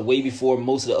about stuff way before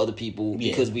most of the other people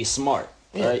because we're smart.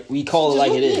 Yeah. Right? We call it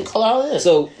like it is. Call it how it is.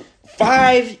 So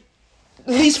at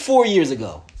least 4 years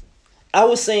ago, I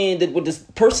was saying that with the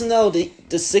personnel the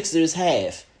Sixers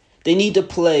have, they need to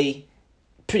play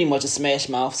pretty much a smash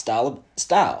mouth style.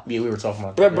 Yeah, we were talking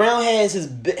about Brett that. Brown has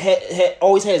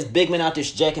always has big men out there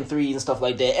jacking threes and stuff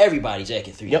like that. Everybody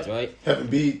jacking threes, Yep. right?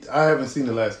 I haven't seen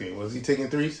the last game. Was he taking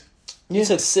threes? He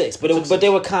took 6, but they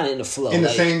were kind of in the flow. In the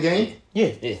like- same game?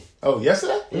 Yeah. Yeah, Oh,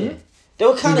 yesterday? Mm-hmm. they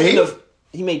were kind of He in made the.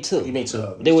 He made 2. He made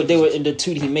 2. They were in the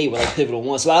 2 that he made were like pivotal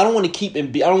ones. So I don't want to keep him.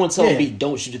 I don't want to tell him Yeah.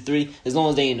 don't shoot the 3 as long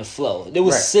as they in the flow. There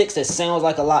was Right. 6 that sounds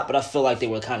like a lot, but I feel like they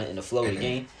were kind of in the flow of the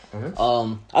game.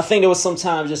 Mm-hmm. I think there was some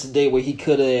times just today where he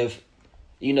could have,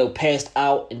 passed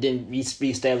out and then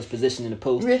reestablished position in the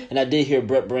post. Yeah. And I did hear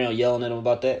Brett Brown yelling at him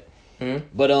about that.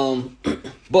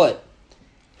 But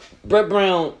Brett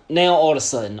Brown now all of a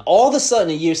sudden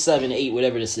in year 7, 8,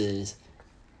 whatever this is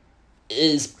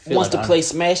wants to play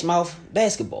smash mouth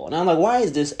basketball. And I'm like, why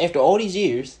is this after all these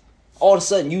years? All of a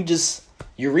sudden you just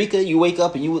Eureka, you wake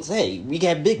up and you would say, hey, we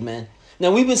got big man.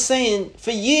 Now we've been saying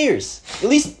for years, at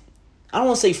least I don't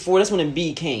want to say 4. That's when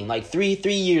Embiid came, like 3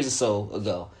 years or so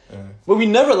ago. But we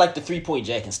never liked the 3-point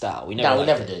jacking style. We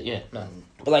never did. Yeah, no.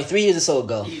 But like 3 years or so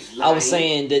ago, I was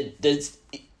saying that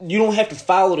you don't have to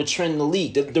follow the trend in the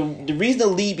league. The reason the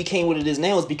league became what it is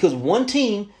now is because one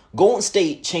team, Golden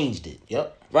State, changed it.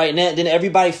 Yep. Right now, then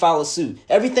everybody follows suit.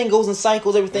 Everything goes in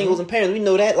cycles. Everything goes in patterns. We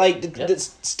know that. Like the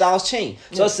styles change.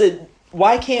 So I said,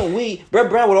 why can't we? Brett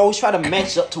Brown would always try to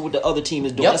match up to what the other team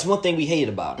is doing. Yep. That's one thing we hate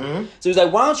about him. So he's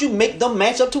like, why don't you make them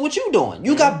match up to what you're doing?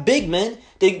 You got big men.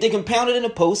 They can pound it in the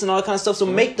post and all that kind of stuff. So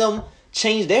make them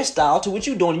change their style to what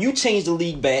you're doing. You change the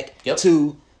league back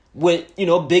to what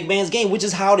big man's game, which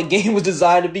is how the game was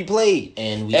designed to be played.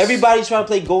 And everybody's trying to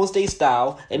play Golden State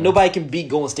style, and nobody can beat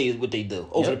Golden State what they do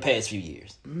over the past few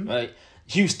years. Right?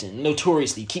 Houston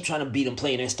notoriously keep trying to beat them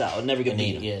playing their style. Never gonna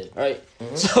beat them. Right?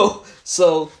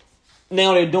 So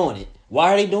now they're doing it.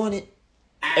 Why are they doing it?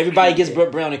 Everybody gives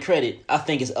Brett Brown the credit. I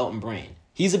think it's Elton Brand.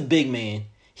 He's a big man.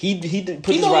 He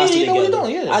put his roster together.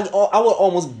 I would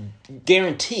almost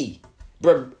guarantee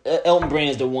Elton Brand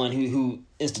is the one who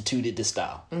instituted this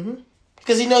style.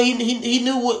 Because he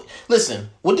knew what. Listen,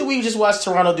 what did we just watch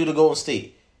Toronto do to Golden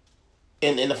State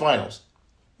in the finals?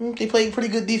 They played pretty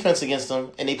good defense against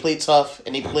them, and they played tough,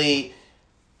 and they played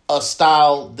a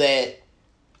style that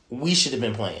we should have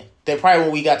been playing. That probably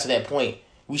when we got to that point,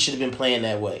 we should have been playing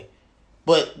that way.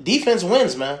 But defense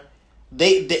wins, man.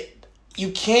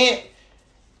 You can't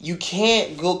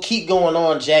keep going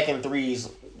on jacking threes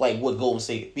like what Golden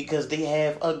State, because they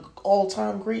have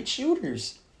all-time great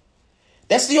shooters.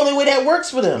 That's the only way that works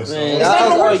for them. Man, it's not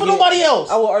going to work for nobody else.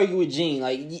 I will argue with Gene.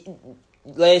 Like,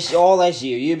 last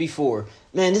year before.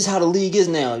 Man, this is how the league is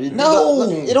now. No.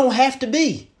 It don't have to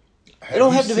be. It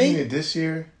don't have to be. Have you seen it this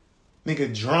year?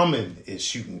 Nigga, Drummond is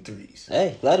shooting threes.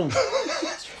 Hey, let him.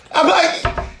 I'm like,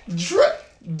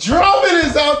 Drummond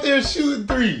is out there shooting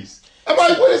threes. I'm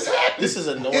like, what is happening? This is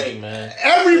annoying, man.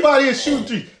 Everybody is shooting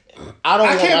threes.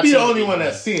 I can't be the only one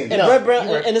that's seeing it. And Brett Brown,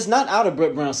 and it's not out of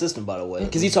Brett Brown's system, by the way,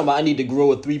 because he's talking about I need to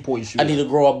grow a 3-point shooter. I need to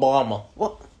grow a bomber.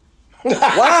 What?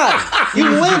 Why? You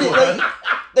win it.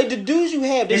 Like the dudes you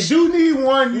have, they do need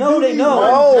one. No, they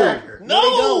don't.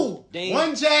 No,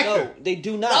 one jacker. No, they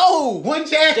do not. No, one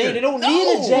jacker. They don't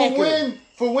need a jacker.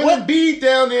 For when Embiid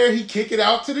down there, he kick it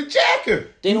out to the jacker.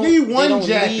 They don't need one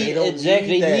jacker.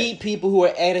 They need people who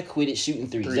are adequate at shooting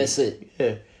threes. That's it.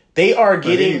 Yeah. They are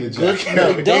getting good.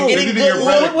 No, they're getting good.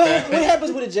 What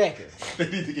happens with a jacker? They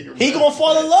need to get he gonna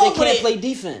fall in love with it. They can't play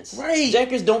defense. Right.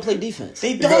 Jackers don't play defense.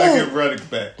 They don't. You gotta get running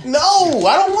back. No,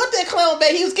 I don't want that clown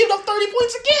back. He was giving up 30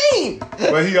 points a game.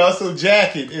 But he also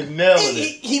jacking and nailing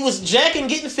it. He was jacking,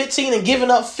 getting 15, and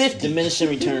giving up 50. Diminishing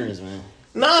returns, man.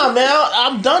 Nah, man,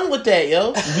 I'm done with that,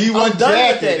 yo. You want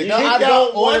jacket? No, I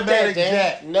don't want that,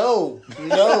 Jack. No.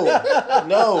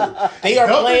 They are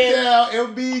playing. It down,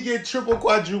 Embiid get triple,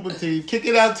 quadruple team. Kick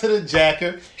it out to the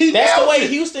jacker. That's the way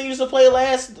Houston used to play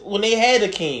when they had a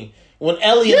king. When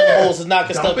Elliott and the Bulls was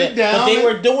knocking stuff down. But they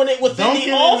were doing it within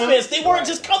the offense. They weren't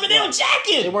just coming down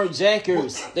jacking. They weren't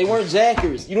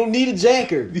jackers. You don't need a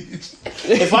jacker.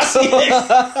 If I see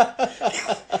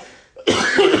that.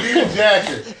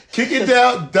 Jacker. Kick it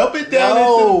down, dump it down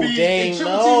into the beat.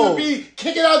 Triple team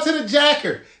kick it out to the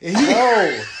jacker. And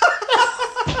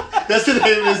that's the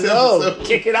name of this episode.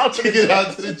 Kick it out to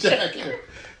the jacker.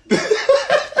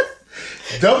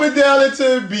 Dump it down into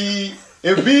the beat.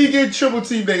 If B get triple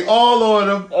team, they all on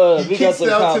him. He kicks it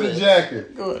out to the jacker.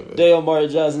 Dale Martin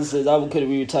Johnson says, I could have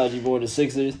retired you more than the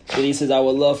Sixers. But he says, I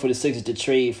would love for the Sixers to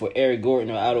trade for Eric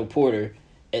Gordon or Otto Porter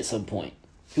at some point.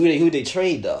 Who they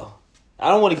trade, though? I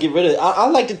don't want to get rid of it. I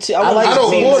like the I like Otto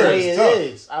Porter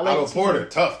is tough. Otto Porter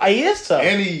tough. He is tough.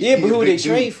 But who they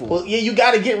trade for? Well, you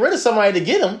got to get rid of somebody to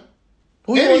get him.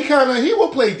 He will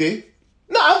play D.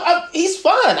 No, he's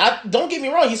fine. Don't get me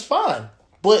wrong, he's fine.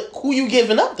 But who you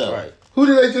giving up though? Right. Who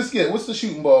did they just get? What's the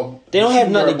shooting ball? They don't have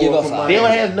nothing to give up for. They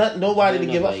don't have nobody to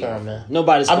give up for him, man.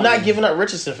 Nobody's. I'm not giving up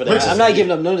Richardson for that. I'm not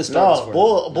giving up none of the starters for him.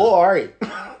 Bull, all right.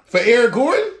 For Eric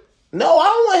Gordon? No, I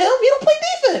don't want him. He don't play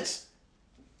defense.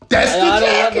 That's the I don't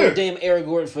jacker. want no damn Eric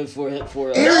Gordon for Eric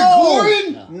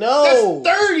Gordon? No.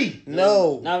 That's 30.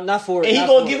 No. Not for. And he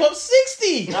gonna give up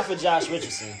 60. Not for Josh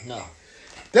Richardson. No.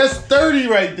 That's 30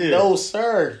 right there. No,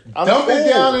 sir. Dump it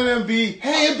down in Embiid.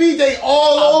 Hey, Embiid, they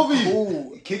all over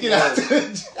you. Kick it out to the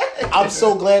jacker. I'm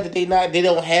so glad that they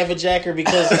don't have a jacker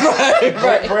because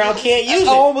Brett Brown can't use it.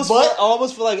 I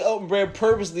almost feel like Elton Brand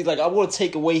purposely I want to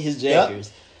take away his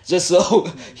jackers just so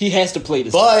he has to play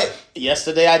this. But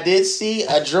yesterday I did see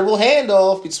a dribble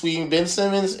handoff between Ben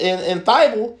Simmons and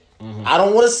Thibault. Mm-hmm. I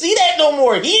don't want to see that no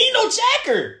more. He ain't no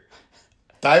jacker.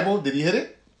 Thibault, did he hit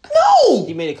it? No,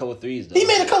 he made a couple threes though. He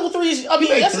made a couple threes. I mean,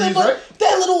 that's threes, it, but right?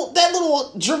 that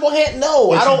little dribble hand. No,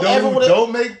 But I don't ever want to.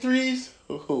 Don't make threes.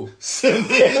 Who?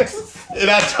 Simmons. And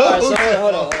I told All right, you. so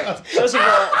hold on. First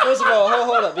of all,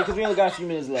 hold up because we only got a few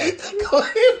minutes left. Go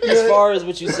ahead, man. As far as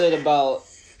what you said about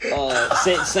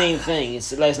same thing,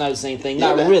 it's last night the same thing.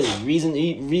 Not really.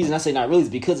 Reason I say not really is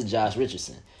because of Josh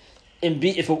Richardson. And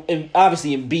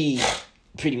obviously Embiid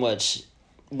pretty much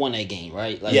won that game,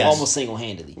 right? Almost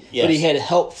single-handedly. Yes. But he had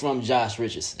help from Josh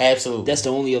Richardson. Absolutely. That's the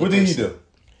only other What did he person. do?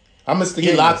 I missed the He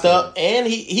game. locked up and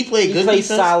he played He good played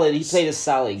defense. solid. He played a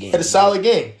solid game. Had a solid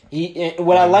game.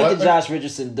 What I like that Butler? Josh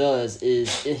Richardson does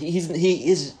is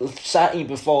his shot ain't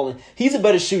been falling. He's a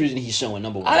better shooter than he's showing.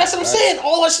 Number one. That's what I'm saying.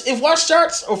 If our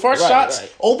shots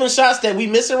Right. open shots that we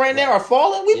missing right now are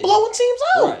falling, we blowing teams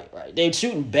out. Right. They're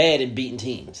shooting bad and beating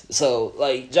teams. So,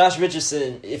 Josh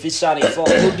Richardson, if his shot ain't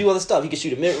falling, he'll do other stuff. He can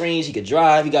shoot a mid-range. He could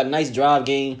drive. He got a nice drive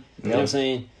game. You know what I'm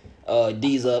saying?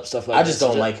 D's up, stuff like that. I just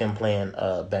don't like him playing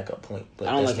backup point. But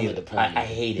I don't that's like him at the point. I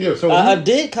hate it. Yeah, so I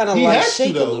did kind of he like has to, Shake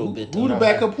a though. little bit. Who Though. the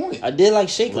backup point? I did like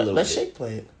Shake a little Let bit. Shake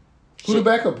play it. Who the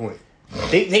backup point?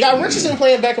 They got Richardson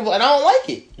playing backup, and I don't like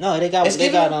it. No, they got Let's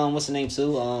give him- what's the name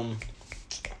too?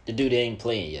 The dude that ain't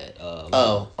playing yet.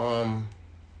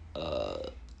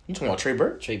 You talking about Trey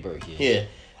Burke? Trey Burke. Yeah.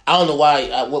 I don't know why,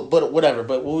 but whatever.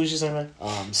 But what was you saying, man?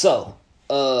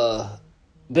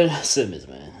 Ben Simmons,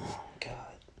 man. Oh God.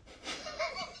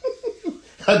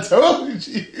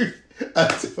 I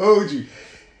told you.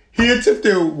 He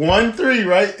attempted 1-3,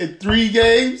 right? In 3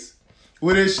 games?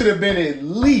 When it should have been at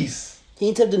least. He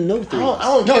ain't attempted no threes. I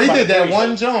don't No, care he about did the that threes.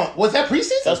 one jump. Was that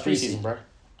preseason? That's preseason, bro.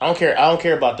 I don't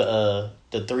care about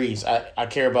the threes. I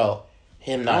care about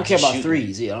him not. I don't care about shooting.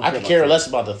 threes. Yeah, I could care less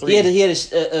about the threes. He had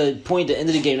a point at the end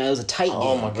of the game. Now it was a tight game.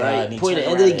 Oh my god! Right? He Point at the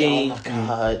turned end of the around game. and- Oh my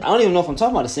god! I don't even know if I'm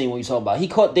talking about the same one you talking about. He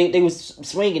caught. They was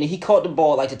swinging and he caught the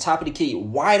ball the top of the key,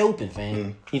 wide open,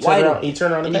 fam. He turned Wide around. open. He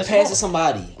turned around and and he passed to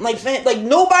somebody. I'm like, fam,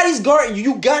 nobody's guarding you.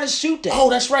 You gotta shoot that. Oh,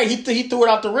 that's right. He threw it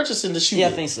out to Richardson to shoot. Yeah, I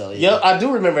it. think so, yeah. Yep, I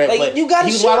do remember that. play. you gotta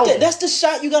He was shoot wide that. open. That's the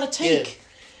shot you gotta take.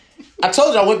 I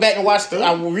told you I went back and watched.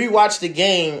 I rewatched the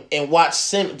game and watched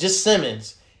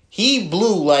Simmons. He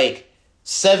blew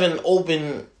 7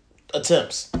 open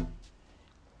attempts. You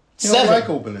 7. don't like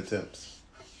open attempts.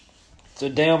 So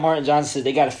Dale Martin Johnson said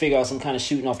they got to figure out some kind of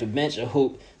shooting off the bench or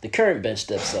hope the current bench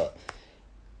steps up.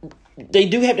 They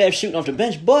do have to have shooting off the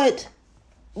bench, but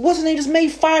what's his name just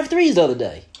made 5 threes the other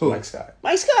day? Who? Mike Scott.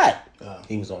 Mike Scott.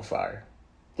 He was on fire.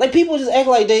 People just act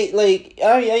like they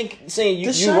I ain't saying The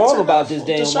you shots wrong are about not- this, the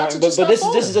Dale shots Martin, are but just not this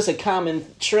falling. is just a common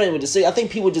trend with the city. I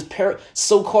think people just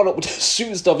so caught up with the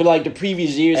shooting stuff in the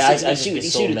previous years. Yeah, I six-man just get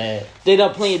shooters. so mad. They're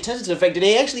not paying attention to the fact that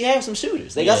they actually have some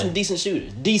shooters. They got Yeah. some decent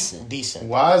shooters. Decent.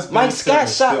 Why is Ben Mike Scott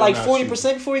Simmons shot still like not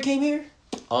 40% before he came here.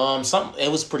 Something. It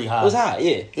was pretty high. It was high,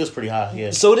 yeah. It was pretty high.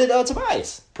 Yeah, So did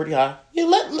Tobias. pretty high. Yeah,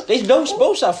 They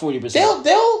both shot 40%. they'll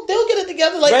get it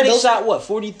together. Redick shot what,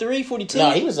 43, 42?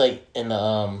 No, he was in his in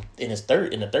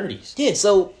the 30s. Yeah,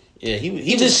 so Yeah, he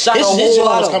just was, shot a his whole shot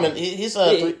lot was of coming. them. His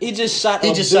he just shot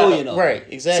he a just billion shot of them. right.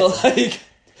 Exactly.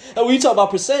 So when you talk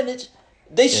about percentage,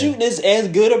 they shooting is as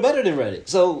good or better than Redick.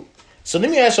 So let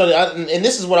me ask you, and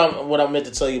this is what I meant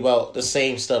to tell you about the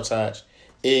same stuff, Taj,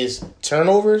 is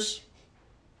turnovers,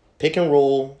 pick and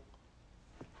roll,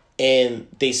 and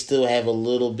they still have a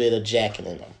little bit of jacking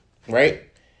in them, right?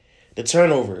 The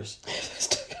turnovers,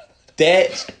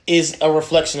 that is a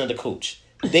reflection of the coach.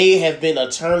 They have been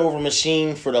a turnover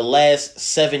machine for the last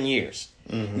 7 years.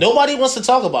 Mm-hmm. Nobody wants to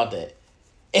talk about that.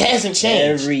 It hasn't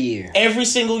changed. every year. Every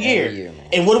single year. Every year, man.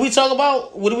 And what do we talk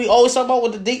about? What do we always talk about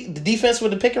with the defense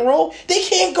with the pick and roll? They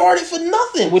can't guard it for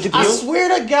nothing. Would you I feel-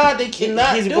 swear to God, they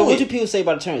cannot But do what do it. people say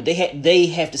about the turnover? They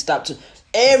have to stop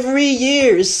every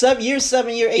year. It's 7 year,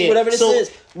 8, Yeah, whatever this so- is.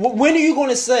 When are you going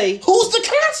to say Who's the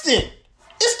constant?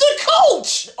 It's the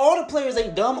coach. all the players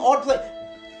ain't dumb? All the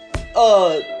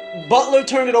Butler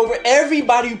turned it over.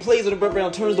 Everybody who plays with the Brett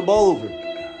Brown turns the ball over.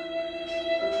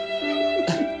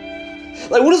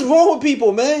 What is wrong with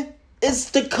people, man? It's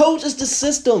the coach. It's the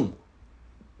system.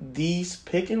 These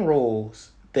pick and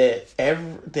rolls that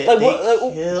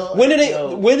When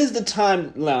is the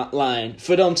timeline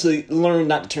for them to learn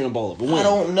not to turn the ball over? When? I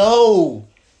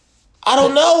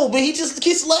don't know, but he just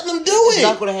keeps letting them do It's it.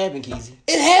 not going to happen, Keezy.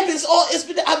 It happens all. I've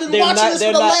been watching this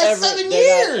for the last 7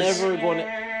 years. They're not ever going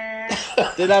to.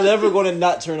 They're not ever going to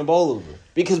not turn the ball over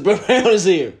because Brett Brown is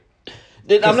here.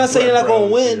 I'm not saying they're not going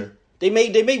to win. They may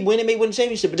win. They may win the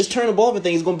championship, but this turn the ball over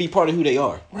thing is going to be part of who they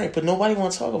are. Right, but nobody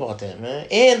want to talk about that, man.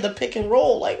 And the pick and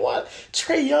roll, like what?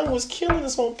 Trae Young was killing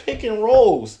us on pick and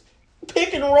rolls.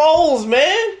 Pick and rolls,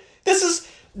 man. This is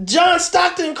John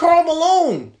Stockton and Karl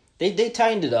Malone. They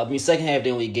tightened it up. I mean, second half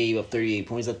they only gave up 38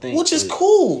 points, I think, which is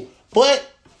cool. But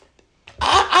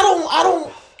I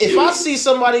don't. If I see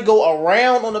somebody go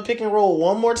around on the pick and roll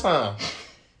one more time,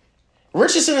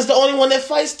 Richardson is the only one that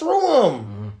fights through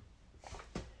him.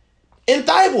 And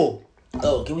Thibault.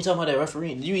 Oh, can we talk about that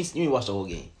referee? You didn't watch the whole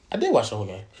game. I did watch the whole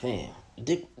game. Man,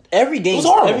 every game, it was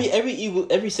horrible.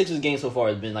 every Sixers game so far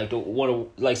has been like the one of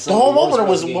like the home opener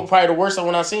was probably the worst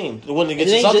one I've seen. The one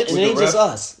against the Celtics. It ain't just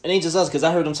us. It ain't just us because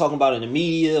I heard them talking about it in the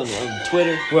media on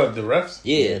Twitter. What, the refs?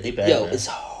 Yeah, they bad. Yo, man. it's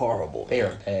horrible. They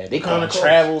are bad. They call it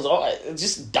travels, all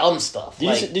just dumb stuff.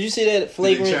 Did you see that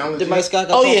flagrant that Mike Scott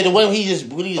got? Oh yeah, the one he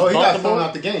just he got thrown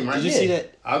out the game, right? Did you see that?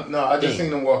 I just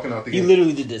seen him walking out the game. He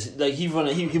literally did this. Like he went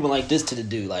like this to the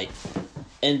dude, like,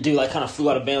 and dude like kind of flew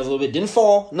out of bounds a little bit. Didn't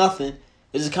fall, nothing.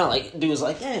 It was just kind of like dude was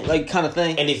like, yeah, like kind of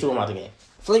thing. And they threw him out the game.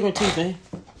 Flagrant 2, man.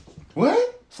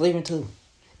 What? Flagrant 2.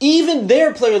 Even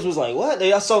their players was like, what?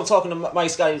 I saw him talking to Mike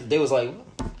Scott. They was like,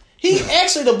 he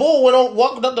actually the bull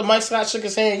walked up to Mike Scott, shook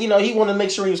his hand. You know, he wanted to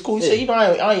make sure he was cool. He said,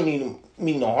 I ain't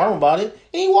mean no harm about it,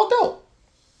 and he walked out.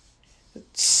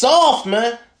 Soft,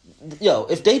 man. Yo,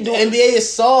 if they do the NBA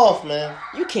is soft, man.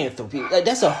 You can't throw people. Like,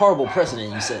 that's a horrible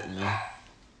precedent you set, man.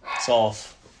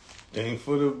 Soft. Ain't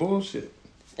for the bullshit.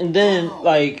 And then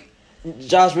like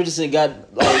Josh Richardson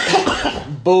got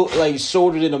like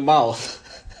shouldered in the mouth.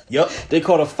 Yep. They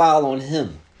called a foul on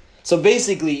him. So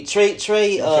basically,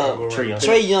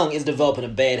 Trae Young is developing a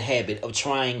bad habit of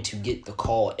trying to get the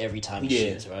call every time he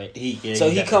shoots, right? He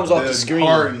comes off the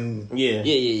screen. Yeah.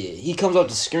 He comes off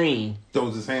the screen,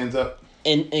 throws his hands up,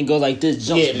 and goes like this,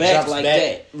 jumps back like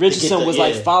that. Richardson was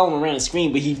like following around the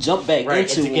screen, but he jumped back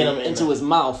into his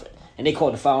mouth, and they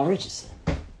called the foul on Richardson.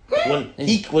 When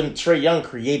Trae Young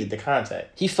created the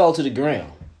contact, he fell to the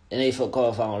ground, and they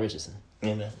called a foul on Richardson.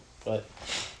 Yeah, man.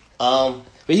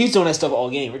 But he was doing that stuff all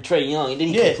game. With Trae Young, and then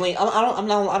he complained. I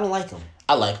don't like him.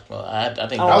 I like him. I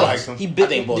think I like him. He bit.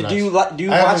 Do you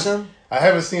watch him? I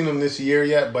haven't seen him this year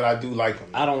yet, but I do like him.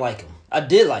 I don't like him. I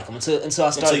did like him until I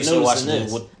started noticing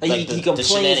this. He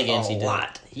complains a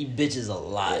lot. He bitches a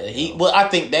lot. Yeah, I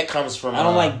think that comes from. I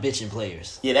don't like bitching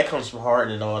players. Yeah, that comes from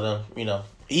Harden and all them. You know.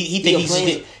 He think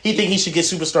he should get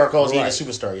superstar calls. He ain't a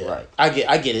superstar yet. Right. I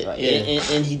get it. Right. Yeah.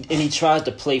 And he tries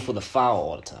to play for the foul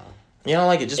all the time. Yeah, I don't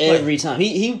like it. Just every time.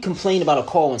 He complained about a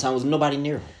call one time. There was nobody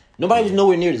near him. Nobody was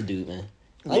nowhere near this dude, man.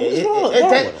 Like,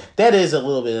 that is a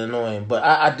little bit annoying, but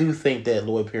I do think that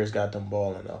Lloyd Pierce got them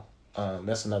balling though.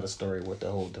 That's another story with the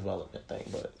whole development thing,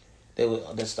 but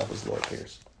that stuff was Lloyd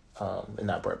Pierce, and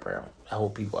not Brett Brown. I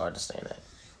hope people understand that.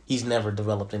 He's never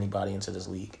developed anybody into this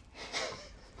league.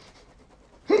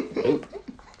 Nope.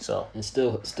 So and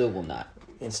still will not.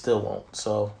 And still won't.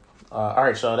 So all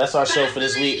right, y'all. That's our show for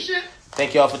this week.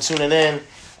 Thank y'all for tuning in.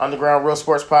 Underground Real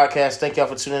Sports Podcast. Thank y'all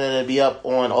for tuning in. It'll be up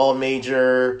on all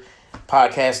major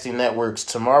podcasting networks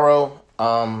tomorrow.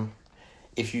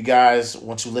 If you guys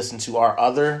want to listen to our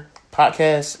other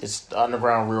podcast, it's the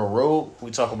Underground Real Road.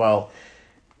 We talk about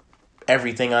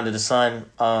everything under the sun.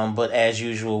 But as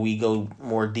usual, we go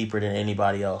more deeper than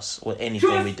anybody else with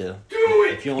anything we do.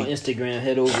 If you're on Instagram,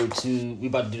 head over to we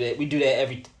about to do that. We do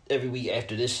that every week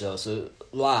after this show, so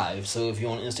live. So if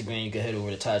you're on Instagram, you can head over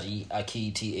to Taji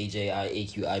Akib,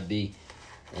 TAJIAQIB,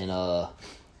 and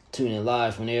tune in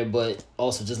live from there. But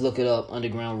also just look it up,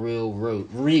 Underground Real Road.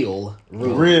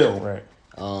 Right.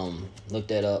 Look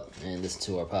that up and listen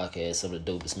to our podcast. Some of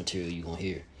the dopest material you're gonna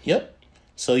hear. Yep.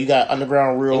 So you got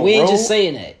Underground Real Road. And we ain't just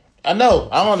saying that. I know.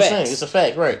 I don't understand. It's a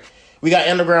fact, right? We got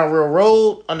Underground Real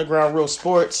Road, Underground Real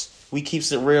Sports. We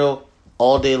keeps it real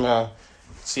all day long.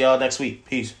 See y'all next week.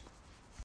 Peace.